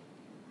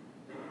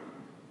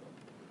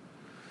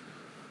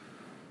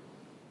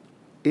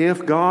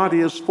 If God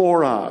is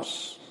for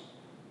us,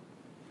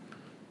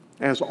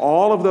 as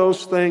all of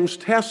those things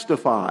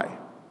testify,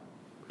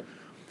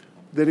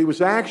 that he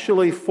was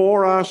actually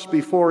for us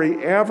before he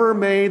ever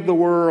made the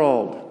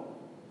world.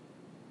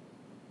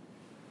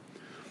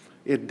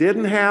 It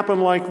didn't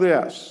happen like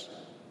this.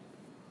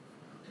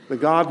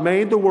 That God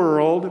made the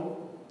world.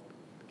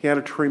 He had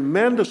a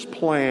tremendous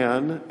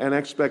plan and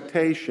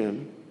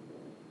expectation.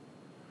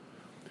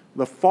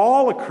 The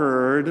fall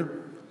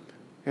occurred,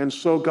 and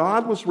so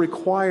God was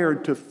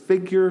required to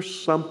figure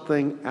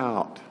something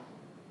out.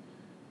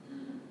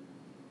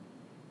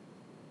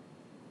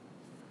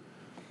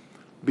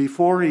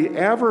 Before he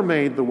ever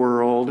made the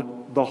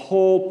world, the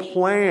whole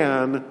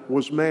plan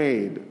was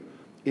made,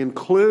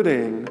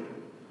 including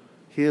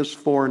his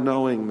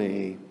foreknowing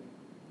me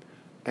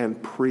and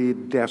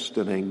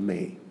predestining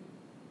me.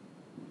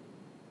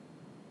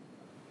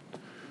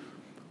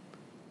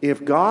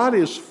 If God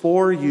is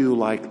for you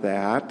like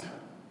that,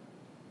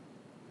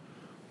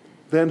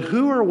 then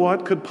who or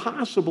what could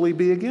possibly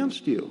be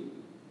against you?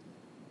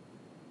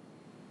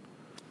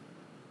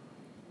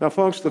 Now,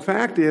 folks, the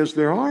fact is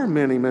there are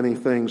many, many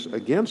things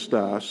against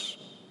us.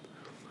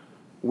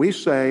 We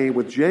say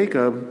with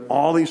Jacob,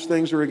 all these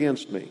things are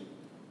against me.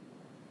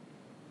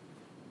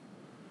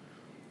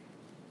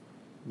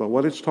 But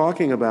what it's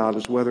talking about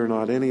is whether or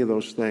not any of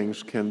those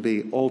things can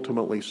be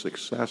ultimately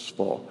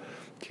successful.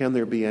 Can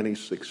there be any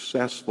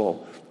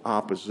successful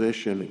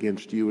opposition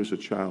against you as a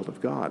child of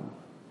God?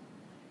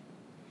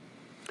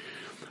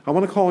 I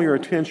want to call your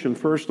attention,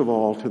 first of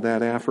all, to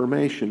that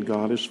affirmation,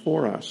 God is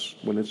for us.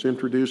 When it's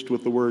introduced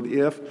with the word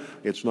if,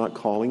 it's not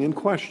calling in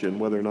question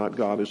whether or not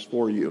God is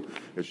for you.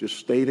 It's just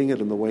stating it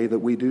in the way that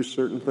we do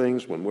certain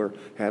things when we're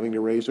having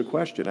to raise a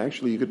question.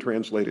 Actually, you could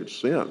translate it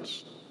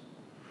since,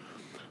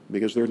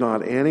 because there's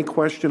not any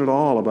question at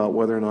all about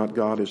whether or not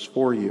God is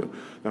for you.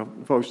 Now,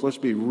 folks, let's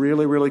be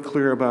really, really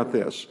clear about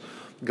this.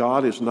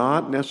 God is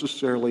not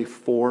necessarily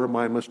for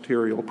my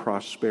material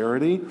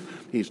prosperity.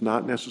 He's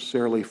not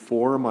necessarily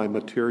for my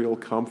material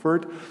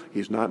comfort.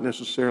 He's not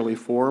necessarily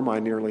for my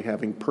nearly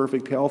having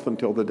perfect health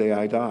until the day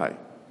I die.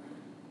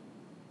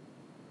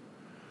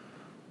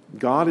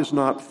 God is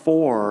not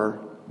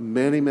for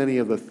many, many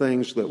of the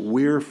things that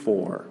we're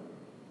for.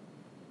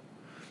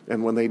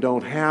 And when they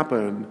don't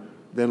happen,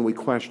 then we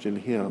question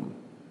him.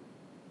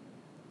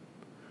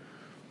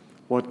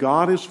 What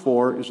God is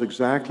for is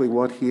exactly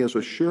what he has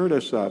assured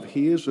us of.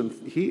 He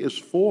is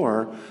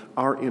for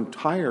our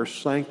entire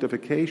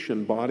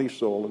sanctification, body,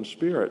 soul, and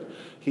spirit.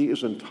 He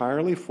is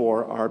entirely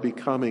for our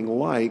becoming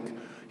like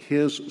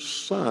his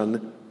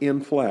Son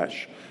in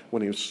flesh.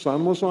 When his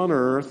Son was on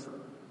earth,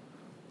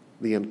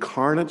 the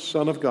incarnate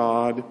Son of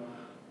God,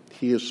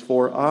 he is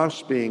for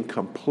us being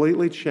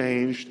completely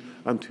changed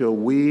until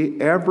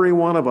every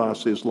one of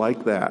us is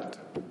like that.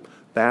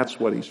 That's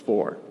what he's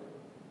for.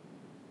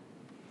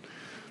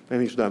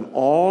 And he's done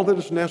all that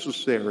is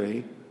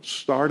necessary,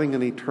 starting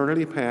in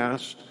eternity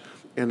past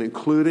and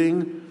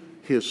including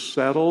his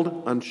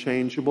settled,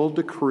 unchangeable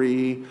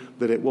decree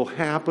that it will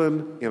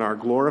happen in our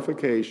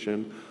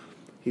glorification.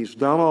 He's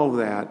done all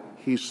that.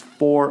 He's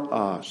for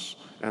us.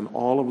 And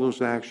all of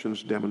those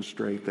actions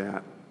demonstrate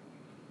that.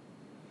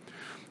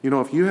 You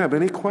know, if you have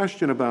any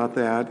question about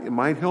that, it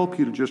might help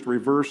you to just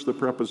reverse the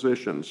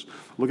prepositions.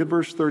 Look at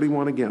verse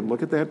 31 again.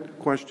 Look at that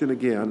question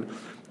again.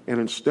 And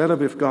instead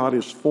of if God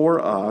is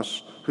for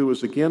us, who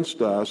is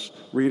against us,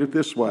 read it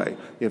this way.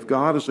 If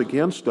God is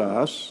against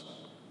us,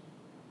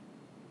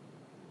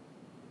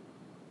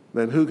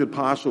 then who could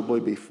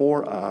possibly be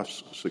for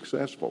us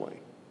successfully?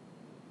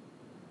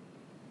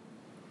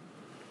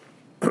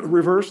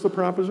 Reverse the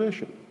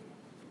proposition.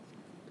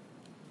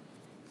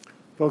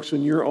 Folks,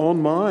 in your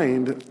own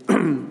mind,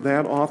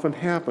 that often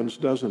happens,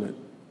 doesn't it?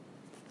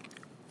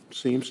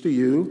 Seems to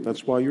you,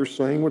 that's why you're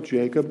saying with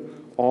Jacob,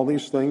 all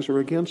these things are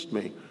against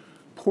me.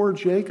 Poor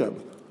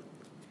Jacob.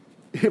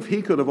 If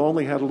he could have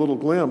only had a little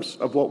glimpse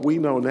of what we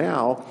know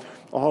now,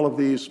 all of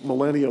these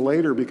millennia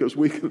later, because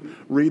we can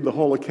read the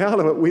whole account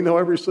of it, we know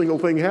every single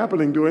thing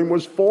happening to him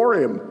was for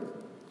him.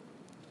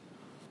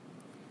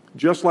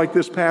 Just like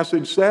this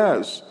passage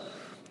says,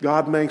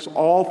 God makes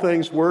all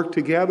things work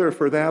together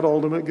for that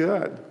ultimate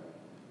good.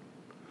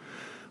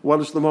 What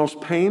is the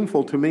most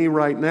painful to me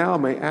right now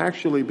may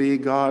actually be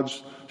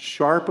God's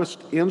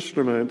sharpest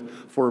instrument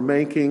for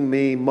making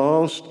me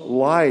most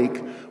like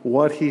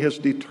what he has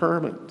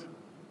determined.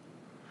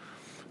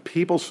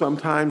 People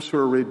sometimes who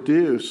are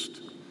reduced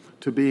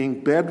to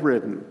being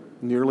bedridden,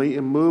 nearly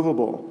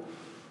immovable,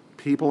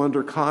 people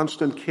under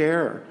constant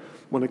care.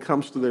 When it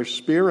comes to their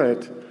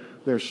spirits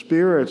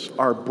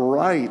are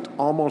bright,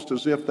 almost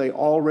as if they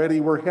already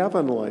were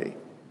heavenly.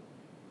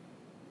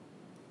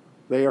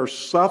 They are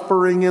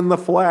suffering in the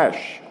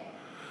flesh.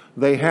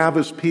 They have,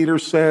 as Peter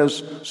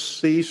says,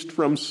 ceased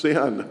from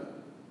sin.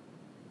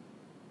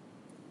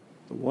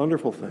 A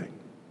wonderful thing.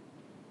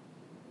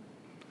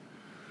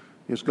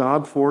 Is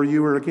God for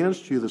you or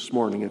against you this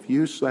morning? If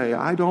you say,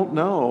 I don't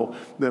know,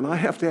 then I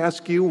have to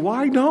ask you,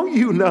 why don't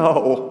you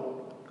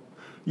know?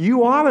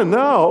 You ought to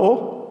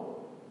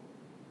know.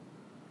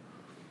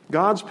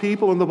 God's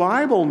people in the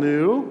Bible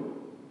knew.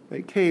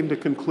 They came to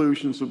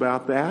conclusions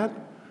about that.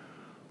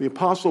 The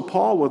Apostle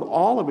Paul, with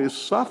all of his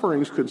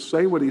sufferings, could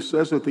say what he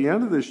says at the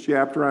end of this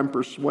chapter, I'm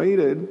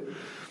persuaded.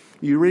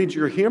 You read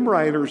your hymn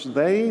writers,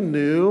 they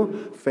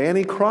knew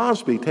Fanny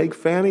Crosby. Take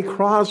Fanny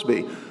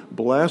Crosby.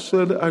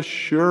 Blessed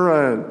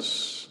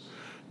assurance,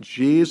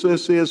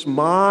 Jesus is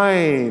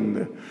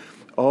mine.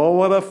 Oh,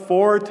 what a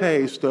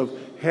foretaste of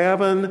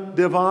heaven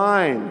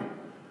divine.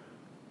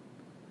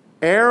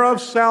 Heir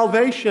of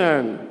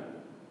salvation.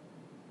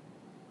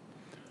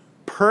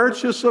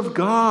 Purchase of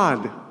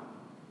God.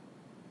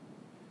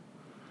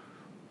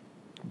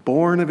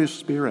 Born of his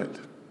Spirit.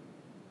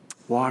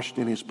 Washed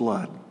in his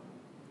blood.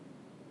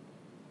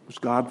 Was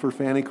God for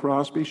Fanny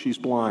Crosby? She's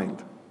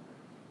blind.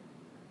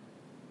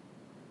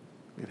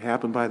 It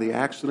happened by the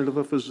accident of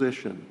a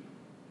physician.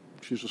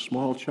 She's a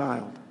small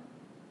child.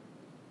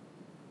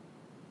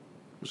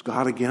 Was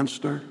God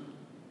against her?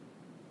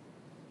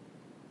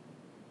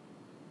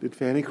 Did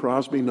Fanny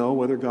Crosby know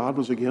whether God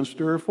was against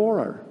her or for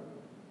her?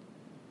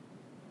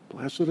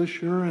 Blessed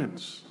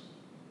assurance.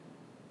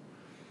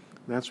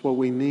 That's what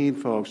we need,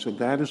 folks, and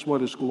that is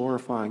what is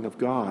glorifying of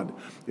God.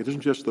 It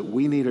isn't just that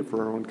we need it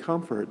for our own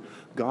comfort.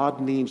 God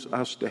needs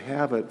us to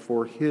have it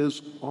for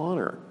his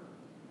honor.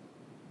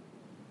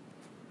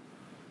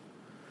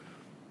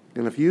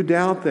 And if you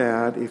doubt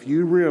that, if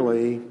you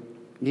really,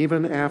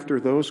 even after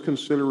those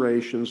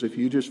considerations, if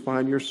you just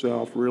find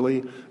yourself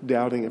really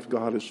doubting if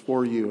God is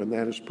for you and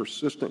that is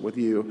persistent with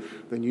you,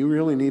 then you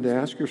really need to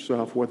ask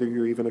yourself whether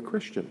you're even a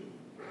Christian.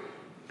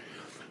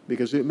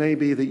 Because it may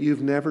be that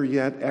you've never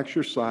yet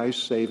exercised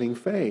saving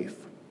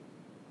faith.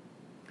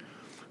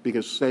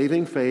 Because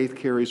saving faith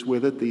carries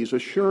with it these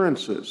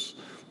assurances.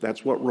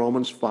 That's what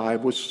Romans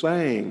 5 was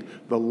saying.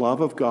 The love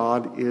of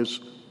God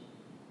is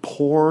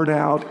poured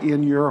out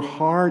in your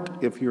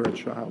heart if you're a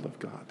child of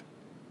God.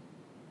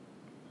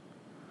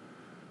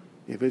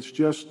 If it's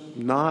just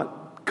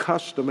not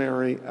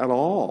customary at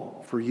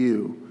all for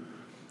you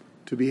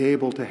to be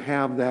able to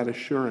have that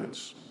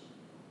assurance,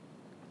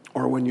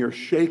 or when you're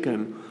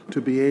shaken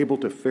to be able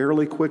to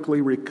fairly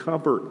quickly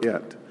recover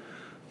it,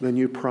 then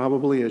you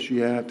probably as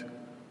yet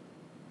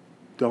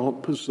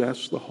don't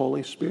possess the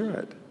Holy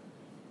Spirit.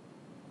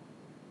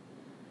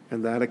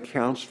 And that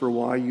accounts for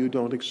why you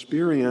don't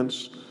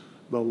experience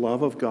the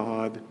love of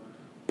God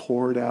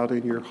poured out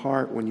in your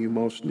heart when you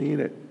most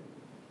need it.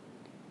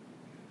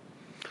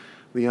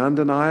 The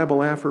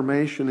undeniable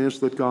affirmation is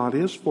that God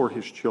is for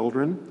his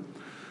children.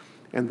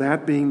 And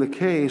that being the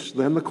case,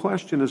 then the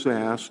question is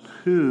asked,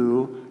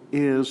 who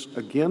is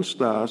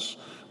against us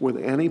with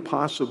any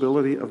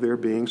possibility of their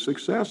being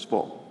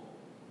successful?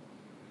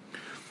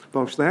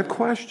 Folks, that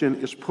question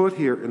is put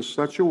here in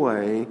such a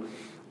way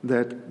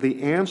that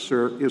the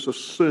answer is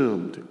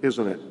assumed,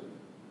 isn't it?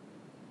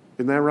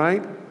 Isn't that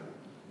right?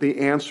 The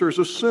answer is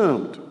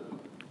assumed.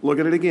 Look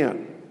at it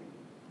again.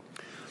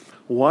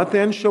 What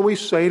then shall we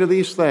say to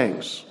these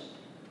things?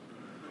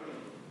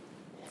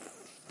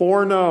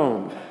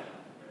 Foreknown,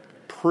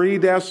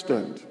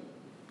 predestined,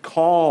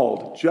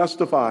 called,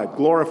 justified,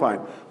 glorified.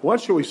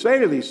 What shall we say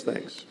to these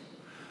things?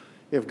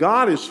 If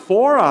God is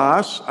for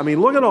us,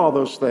 look at all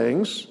those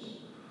things,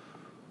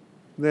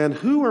 then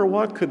who or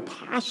what could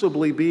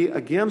possibly be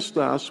against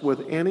us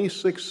with any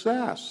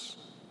success?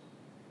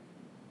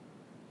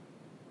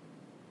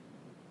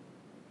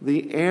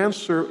 The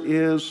answer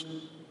is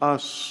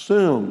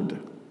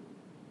assumed.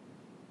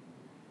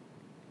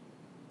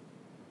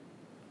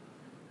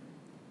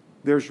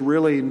 There's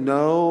really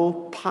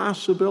no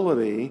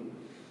possibility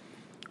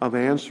of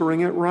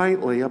answering it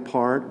rightly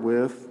apart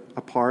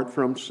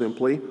from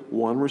simply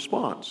one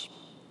response.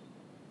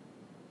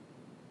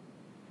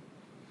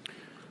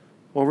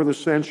 Over the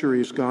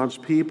centuries, God's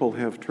people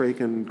have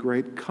taken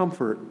great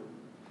comfort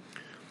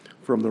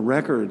from the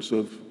records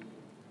of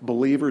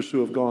believers who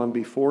have gone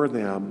before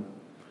them.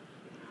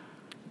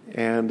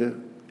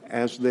 And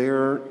as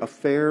their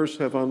affairs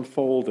have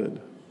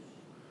unfolded,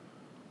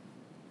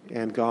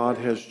 and God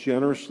has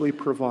generously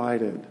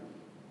provided,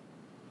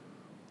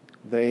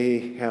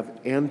 they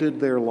have ended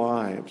their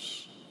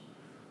lives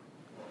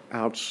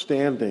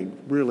outstanding,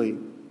 really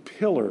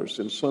pillars,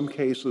 in some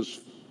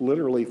cases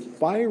literally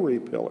fiery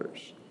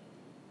pillars.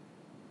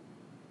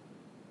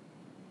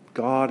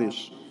 God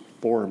is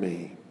for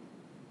me.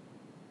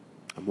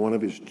 I'm one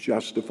of his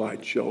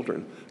justified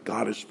children.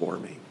 God is for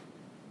me.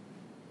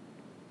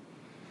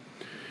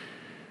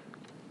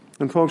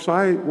 And folks,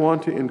 I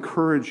want to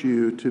encourage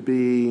you to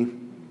be,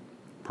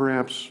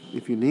 perhaps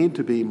if you need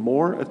to be,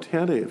 more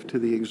attentive to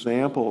the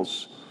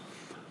examples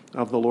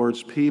of the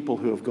Lord's people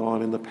who have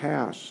gone in the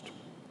past.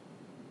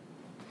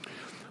 I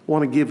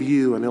want to give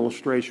you an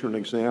illustration, an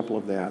example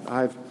of that.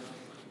 I've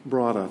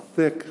brought a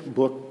thick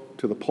book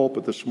to the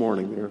pulpit this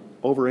morning. There are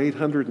over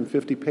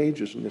 850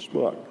 pages in this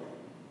book.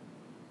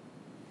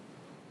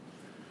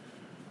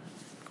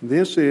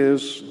 This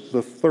is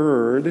the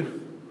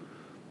third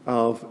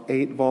of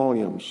 8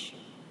 volumes.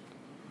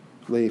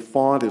 The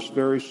font is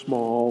very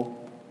small.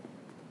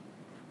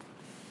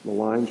 The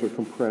lines are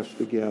compressed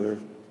together.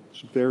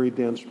 It's very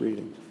dense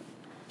reading.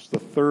 It's the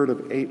third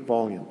of 8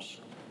 volumes.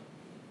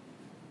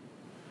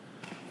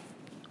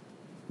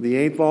 The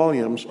 8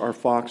 volumes are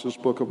Fox's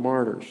Book of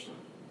Martyrs.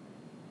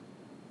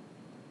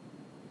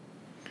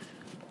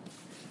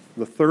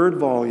 The 3rd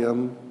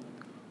volume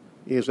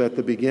is at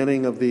the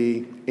beginning of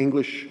the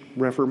English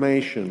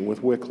Reformation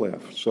with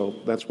Wycliffe. So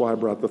that's why I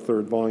brought the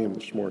 3rd volume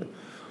this morning.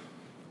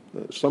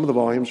 Some of the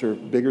volumes are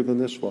bigger than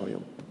this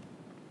volume.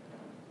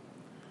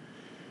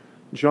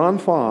 John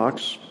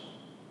Fox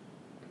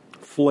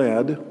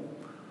fled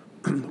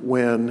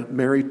when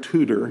Mary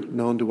Tudor,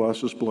 known to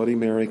us as Bloody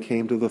Mary,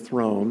 came to the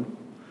throne.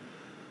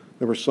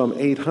 There were some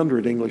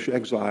 800 English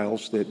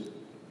exiles that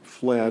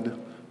fled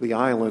the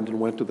island and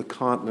went to the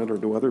continent or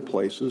to other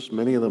places.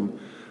 Many of them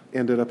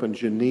ended up in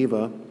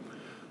Geneva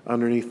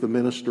underneath the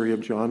ministry of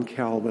John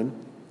Calvin.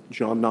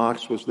 John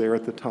Knox was there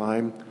at the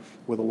time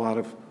with a lot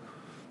of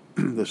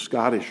the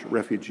Scottish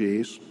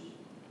refugees.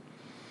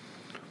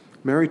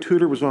 Mary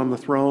Tudor was on the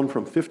throne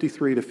from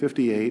 53 to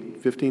 58,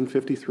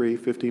 1553,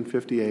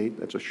 1558.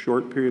 That's a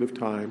short period of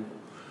time.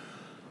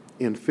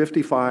 In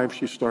 55,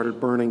 she started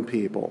burning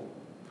people.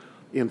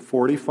 In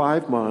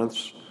 45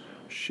 months,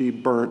 she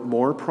burnt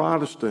more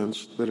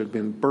Protestants that had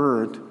been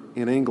burnt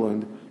in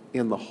England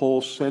in the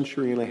whole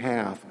century and a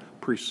half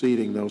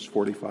preceding those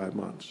 45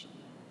 months.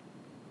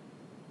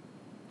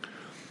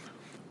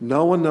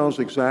 No one knows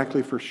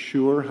exactly for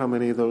sure how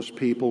many of those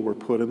people were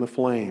put in the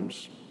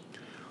flames,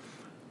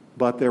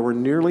 but there were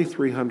nearly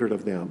 300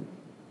 of them.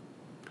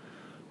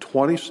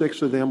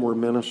 26 of them were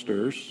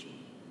ministers,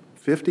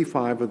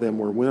 55 of them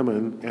were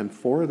women, and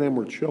 4 of them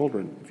were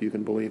children, if you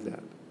can believe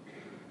that.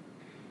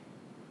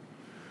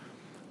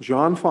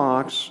 John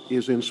Fox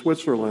is in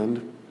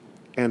Switzerland,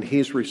 and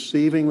he's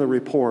receiving the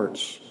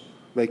reports.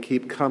 They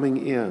keep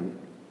coming in.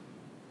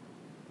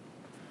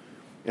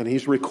 And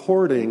he's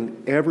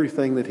recording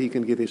everything that he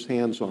can get his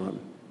hands on.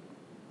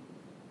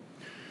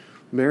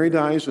 Mary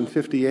dies in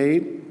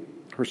 58.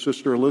 Her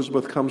sister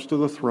Elizabeth comes to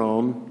the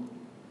throne.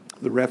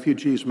 The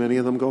refugees, many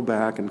of them go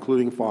back,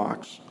 including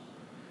Fox.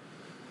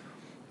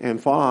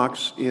 And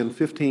Fox, in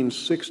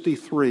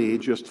 1563,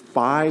 just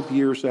 5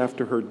 years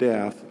after her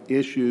death,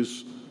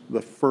 issues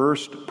the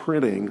first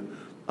printing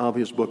of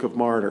his Book of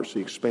Martyrs.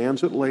 He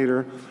expands it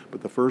later,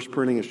 but the first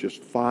printing is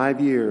just 5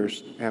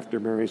 years after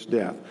Mary's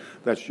death.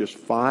 That's just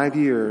 5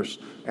 years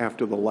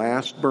after the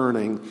last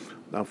burning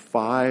of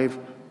 5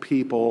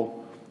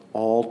 people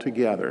all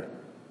together.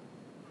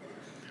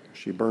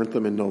 She burnt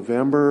them in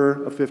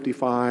November of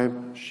 55.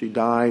 She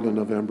died in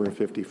November of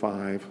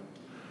 55.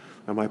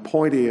 And my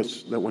point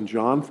is that when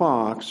John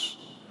Fox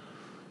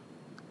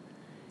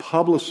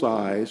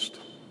publicized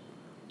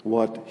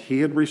what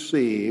he had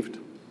received,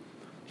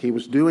 he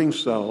was doing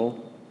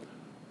so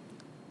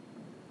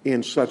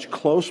in such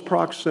close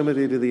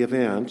proximity to the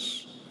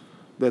events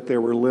that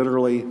there were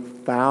literally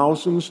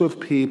thousands of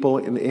people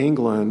in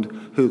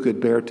England who could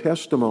bear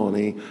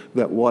testimony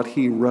that what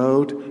he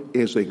wrote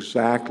is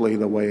exactly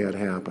the way it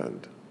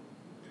happened.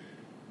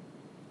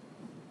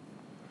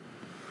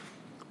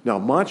 Now,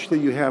 much that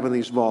you have in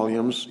these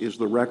volumes is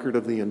the record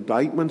of the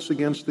indictments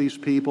against these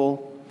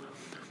people,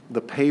 the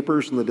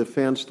papers and the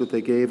defense that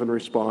they gave in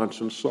response,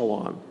 and so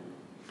on.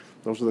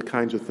 Those are the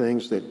kinds of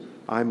things that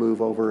I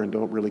move over and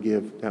don't really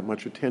give that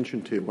much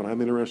attention to. What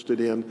I'm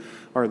interested in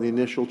are the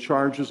initial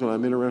charges, and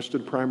I'm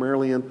interested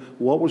primarily in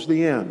what was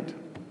the end.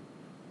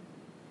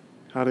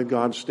 How did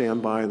God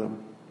stand by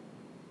them?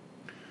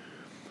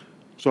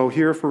 So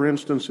here, for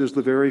instance, is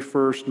the very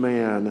first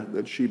man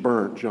that she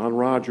burnt, John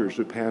Rogers,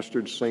 who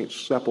pastored St.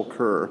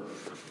 Sepulchre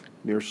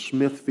near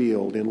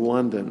Smithfield in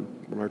London.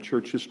 When our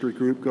church history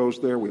group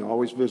goes there, we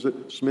always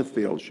visit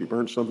Smithfield. She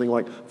burned something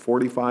like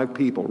 45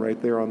 people right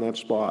there on that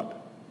spot.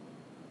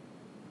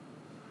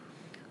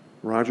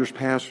 Rogers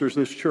pastors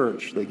this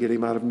church. They get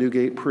him out of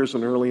Newgate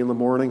prison early in the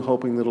morning,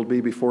 hoping that it'll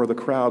be before the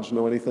crowds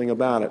know anything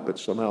about it. But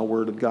somehow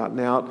word had gotten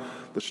out.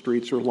 The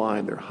streets are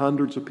lined. There are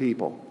hundreds of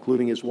people,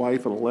 including his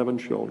wife and 11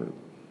 children.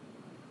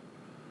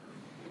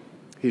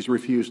 He's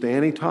refused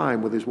any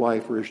time with his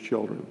wife or his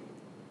children.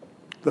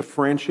 The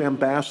French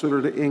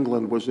ambassador to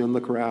England was in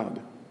the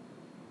crowd.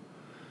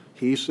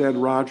 He said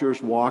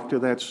Rogers walked to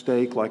that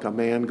stake like a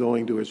man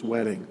going to his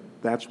wedding.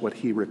 That's what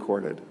he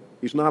recorded.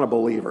 He's not a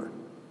believer,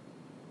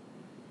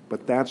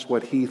 but that's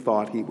what he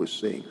thought he was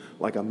seeing,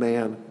 like a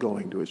man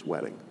going to his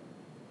wedding.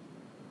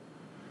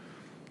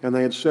 And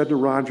they had said to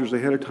Rogers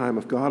ahead of time,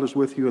 if God is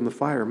with you in the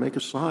fire, make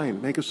a sign,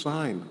 make a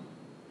sign.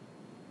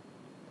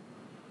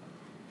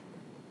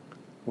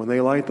 When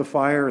they light the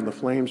fire and the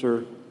flames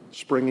are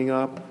springing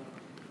up,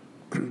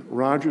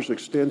 Rogers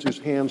extends his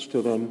hands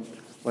to them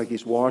like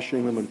he's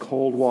washing them in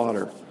cold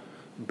water,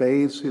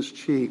 bathes his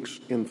cheeks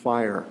in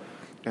fire,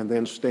 and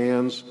then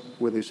stands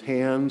with his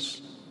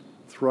hands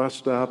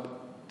thrust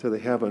up to the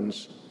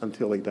heavens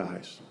until he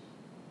dies.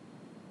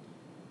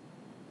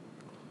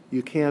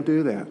 You can't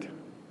do that.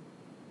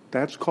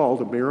 That's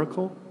called a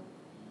miracle.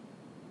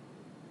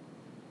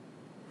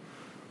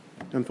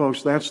 And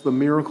folks, that's the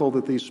miracle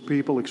that these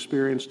people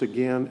experienced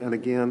again and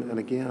again and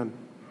again.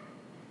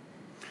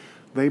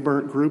 They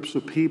burnt groups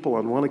of people.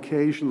 On one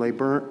occasion, they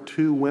burnt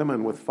 2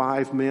 women with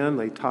 5 men.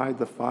 They tied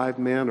the 5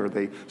 men, or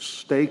they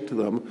staked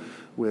them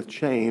with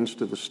chains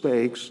to the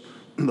stakes.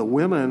 The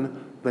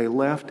women they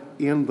left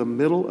in the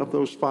middle of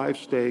those 5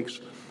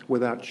 stakes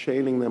without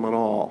chaining them at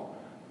all.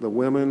 The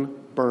women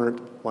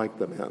burnt like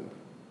the men.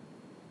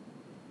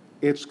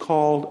 It's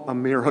called a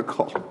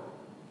miracle.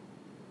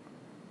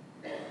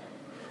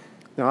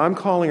 Now, I'm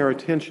calling our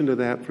attention to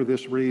that for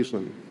this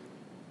reason.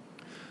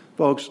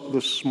 Folks,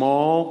 the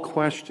small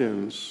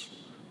questions,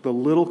 the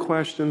little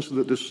questions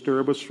that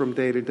disturb us from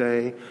day to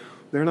day,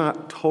 they're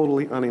not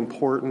totally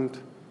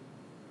unimportant,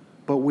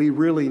 but we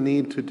really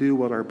need to do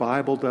what our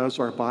Bible does.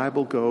 Our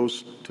Bible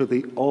goes to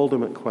the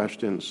ultimate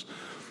questions,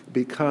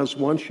 because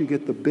once you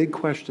get the big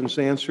questions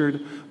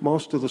answered,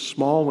 most of the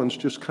small ones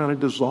just kind of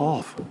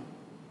dissolve.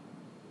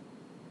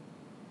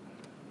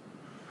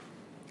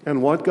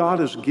 And what God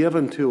has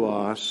given to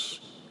us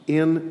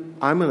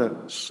I'm going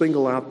to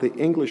single out the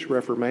English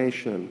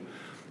Reformation.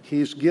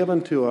 He's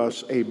given to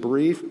us a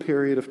brief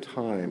period of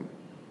time,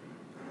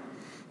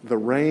 the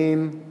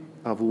reign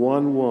of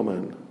one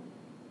woman,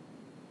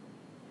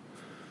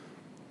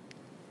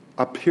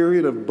 a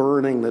period of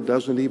burning that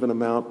doesn't even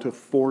amount to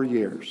 4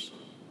 years.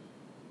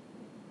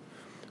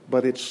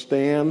 But it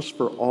stands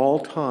for all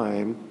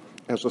time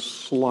as a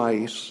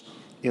slice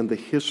in the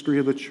history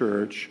of the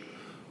church,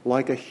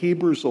 like a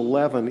Hebrews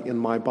 11 in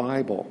my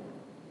Bible.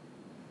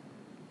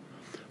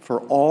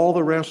 For all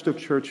the rest of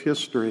church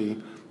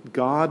history,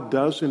 God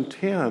does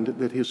intend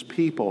that his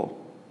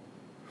people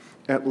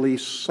at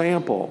least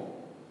sample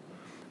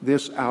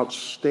this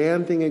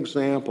outstanding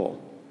example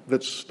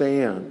that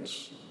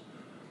stands.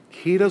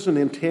 He doesn't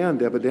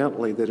intend,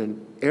 evidently, that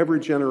in every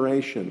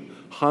generation,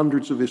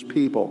 hundreds of his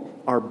people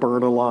are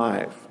burned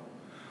alive.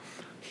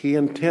 He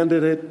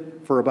intended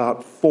it for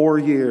about 4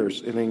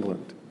 years in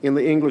England, in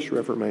the English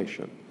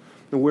Reformation.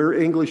 And we're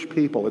English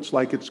people. It's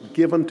like it's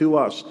given to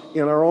us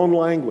in our own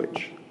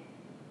language.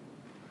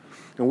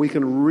 And we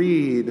can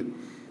read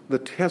the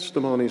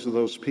testimonies of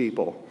those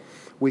people.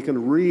 We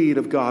can read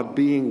of God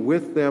being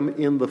with them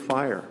in the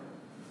fire.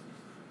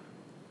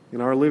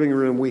 In our living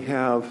room, we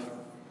have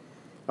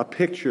a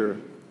picture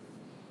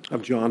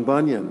of John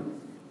Bunyan,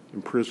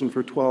 imprisoned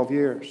for 12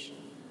 years.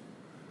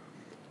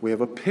 We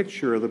have a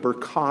picture of the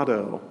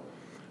Bercato,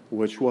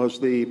 which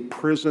was the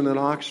prison in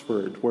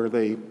Oxford where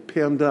they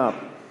penned up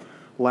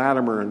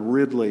Latimer and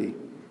Ridley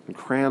and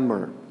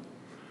Cranmer.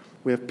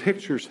 We have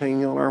pictures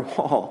hanging on our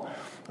wall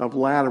of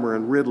Latimer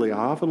and Ridley. I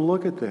often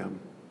look at them.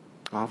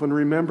 I often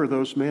remember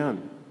those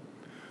men.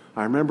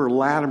 I remember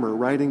Latimer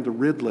writing to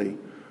Ridley,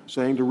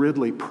 saying to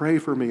Ridley, "Pray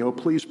for me, oh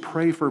please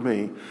pray for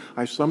me.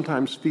 I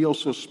sometimes feel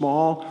so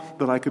small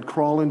that I could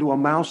crawl into a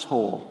mouse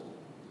hole."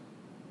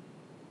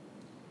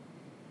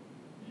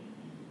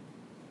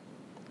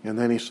 And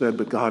then he said,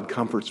 "But God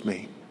comforts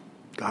me.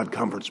 God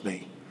comforts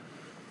me."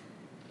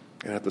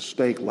 And at the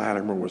stake,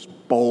 Latimer was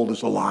bold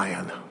as a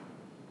lion.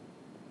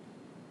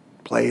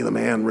 "Play the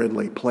man,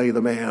 Ridley, play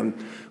the man.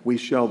 We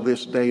shall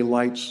this day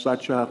light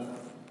such a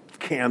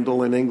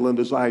candle in England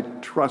as I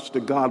trust to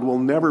God will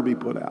never be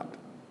put out."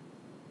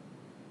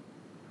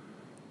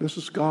 This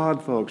is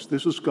God, folks.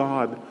 This is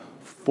God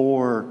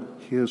for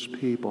his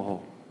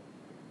people.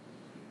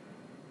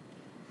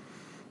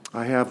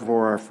 I have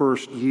for our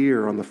first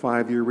year on the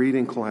 5-year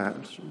reading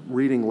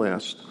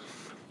list,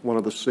 one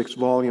of the 6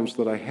 volumes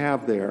that I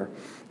have there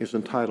is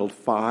entitled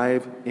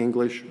 5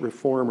 English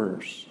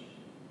Reformers.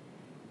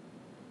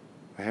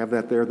 I have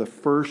that there the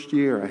first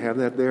year. I have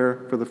that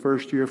there for the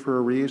first year for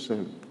a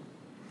reason.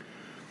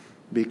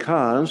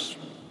 Because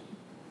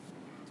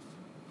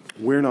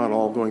we're not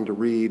all going to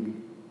read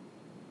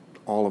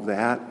all of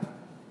that.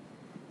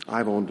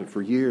 I've owned it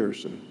for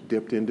years and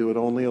dipped into it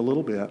only a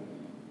little bit.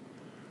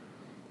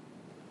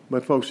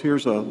 But folks,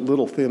 here's a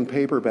little thin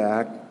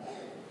paperback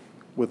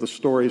with the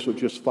stories of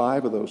just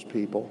 5 of those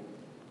people.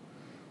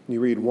 You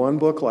read one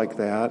book like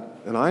that,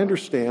 and I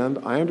understand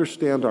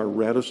our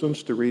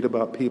reticence to read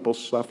about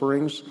people's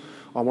sufferings,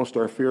 almost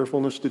our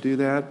fearfulness to do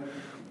that.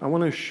 I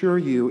want to assure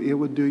you it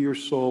would do your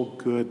soul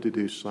good to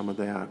do some of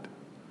that.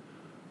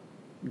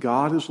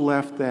 God has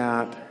left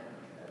that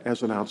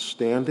as an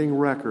outstanding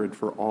record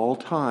for all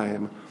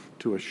time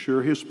to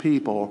assure his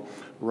people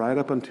right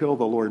up until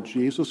the Lord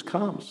Jesus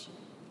comes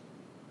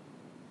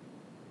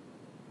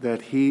that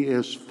he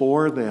is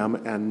for them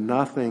and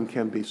nothing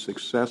can be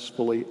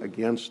successfully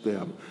against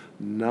them.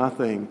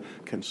 Nothing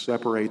can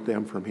separate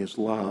them from his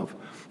love.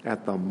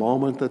 At the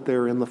moment that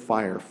they're in the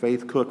fire,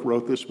 Faith Cook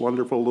wrote this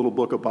wonderful little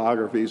book of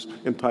biographies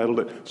entitled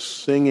it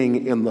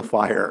Singing in the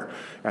Fire.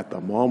 At the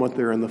moment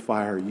they're in the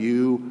fire,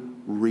 you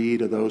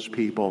read of those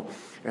people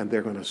and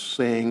they're going to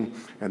sing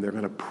and they're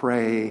going to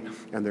pray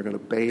and they're going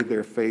to bathe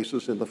their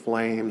faces in the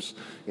flames.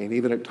 And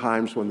even at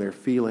times when they're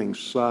feeling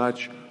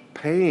such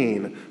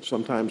pain,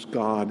 sometimes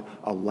God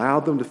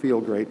allowed them to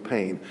feel great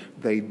pain.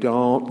 They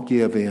don't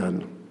give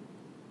in.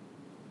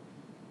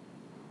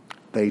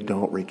 They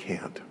don't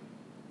recant.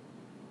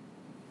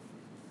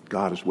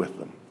 God is with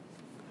them,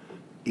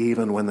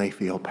 even when they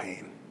feel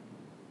pain.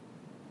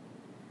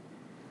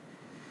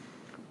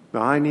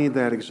 Now, I need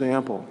that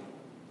example.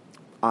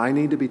 I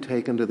need to be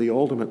taken to the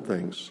ultimate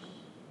things.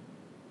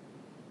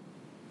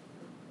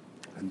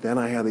 And then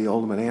I have the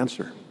ultimate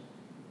answer.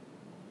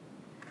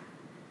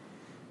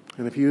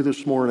 And if you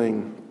this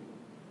morning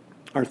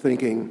are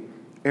thinking,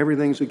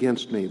 everything's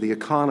against me, the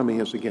economy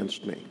is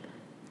against me,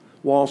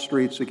 Wall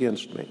Street's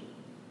against me,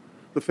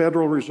 the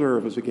Federal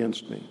Reserve is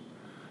against me,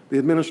 the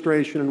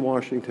administration in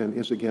Washington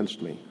is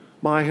against me,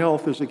 my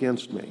health is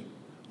against me.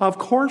 Of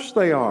course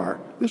they are.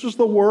 This is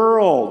the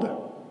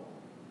world.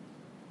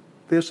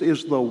 This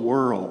is the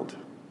world.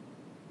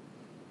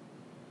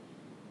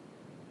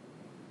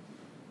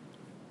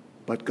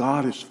 But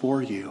God is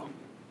for you.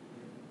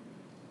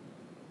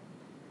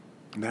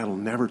 And that'll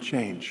never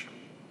change.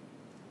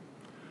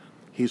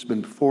 He's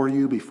been for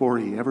you before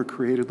he ever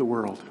created the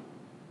world.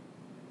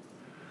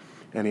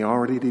 And he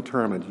already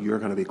determined you're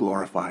going to be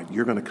glorified.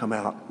 You're going to come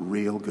out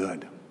real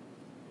good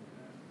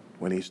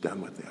when he's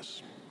done with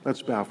this.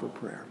 Let's bow for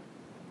prayer.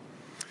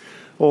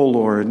 Oh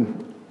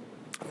Lord,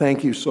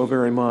 thank you so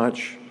very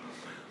much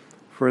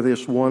for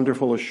this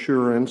wonderful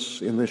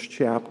assurance in this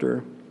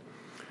chapter.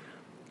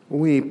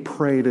 We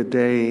pray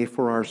today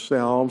for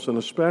ourselves and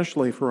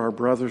especially for our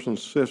brothers and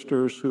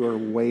sisters who are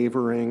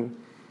wavering,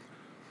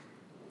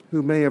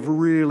 who may have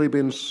really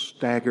been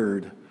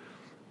staggered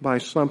by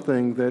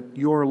something that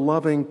your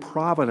loving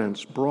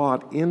providence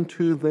brought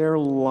into their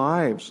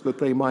lives that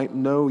they might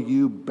know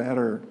you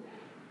better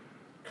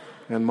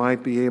and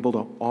might be able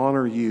to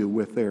honor you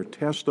with their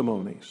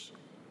testimonies.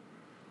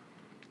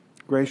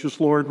 Gracious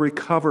Lord,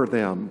 recover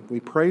them. We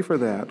pray for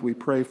that. We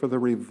pray for the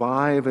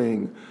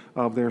reviving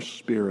of their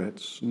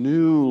spirits,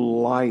 new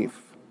life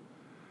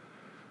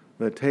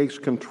that takes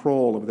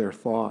control of their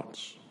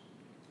thoughts.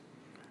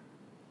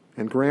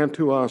 And grant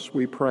to us,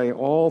 we pray,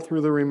 all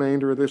through the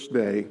remainder of this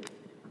day,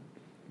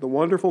 the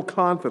wonderful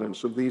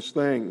confidence of these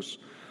things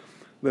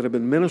that have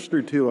been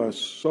ministered to us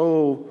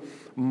so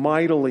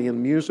mightily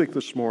in music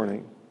this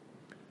morning,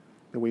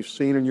 that we've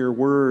seen in your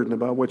word and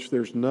about which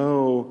there's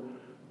no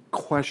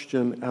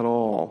question at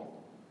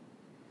all.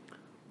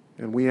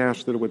 And we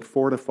ask that it would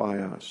fortify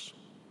us.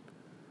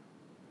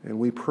 And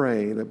we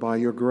pray that by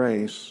your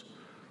grace,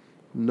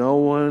 no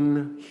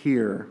one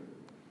here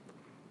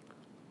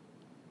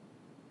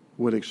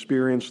would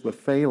experience the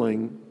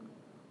failing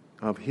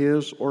of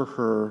his or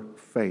her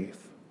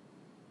faith.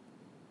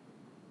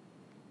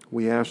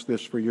 We ask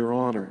this for your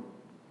honor.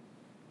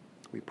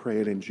 We pray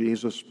it in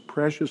Jesus'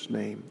 precious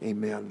name.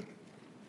 Amen.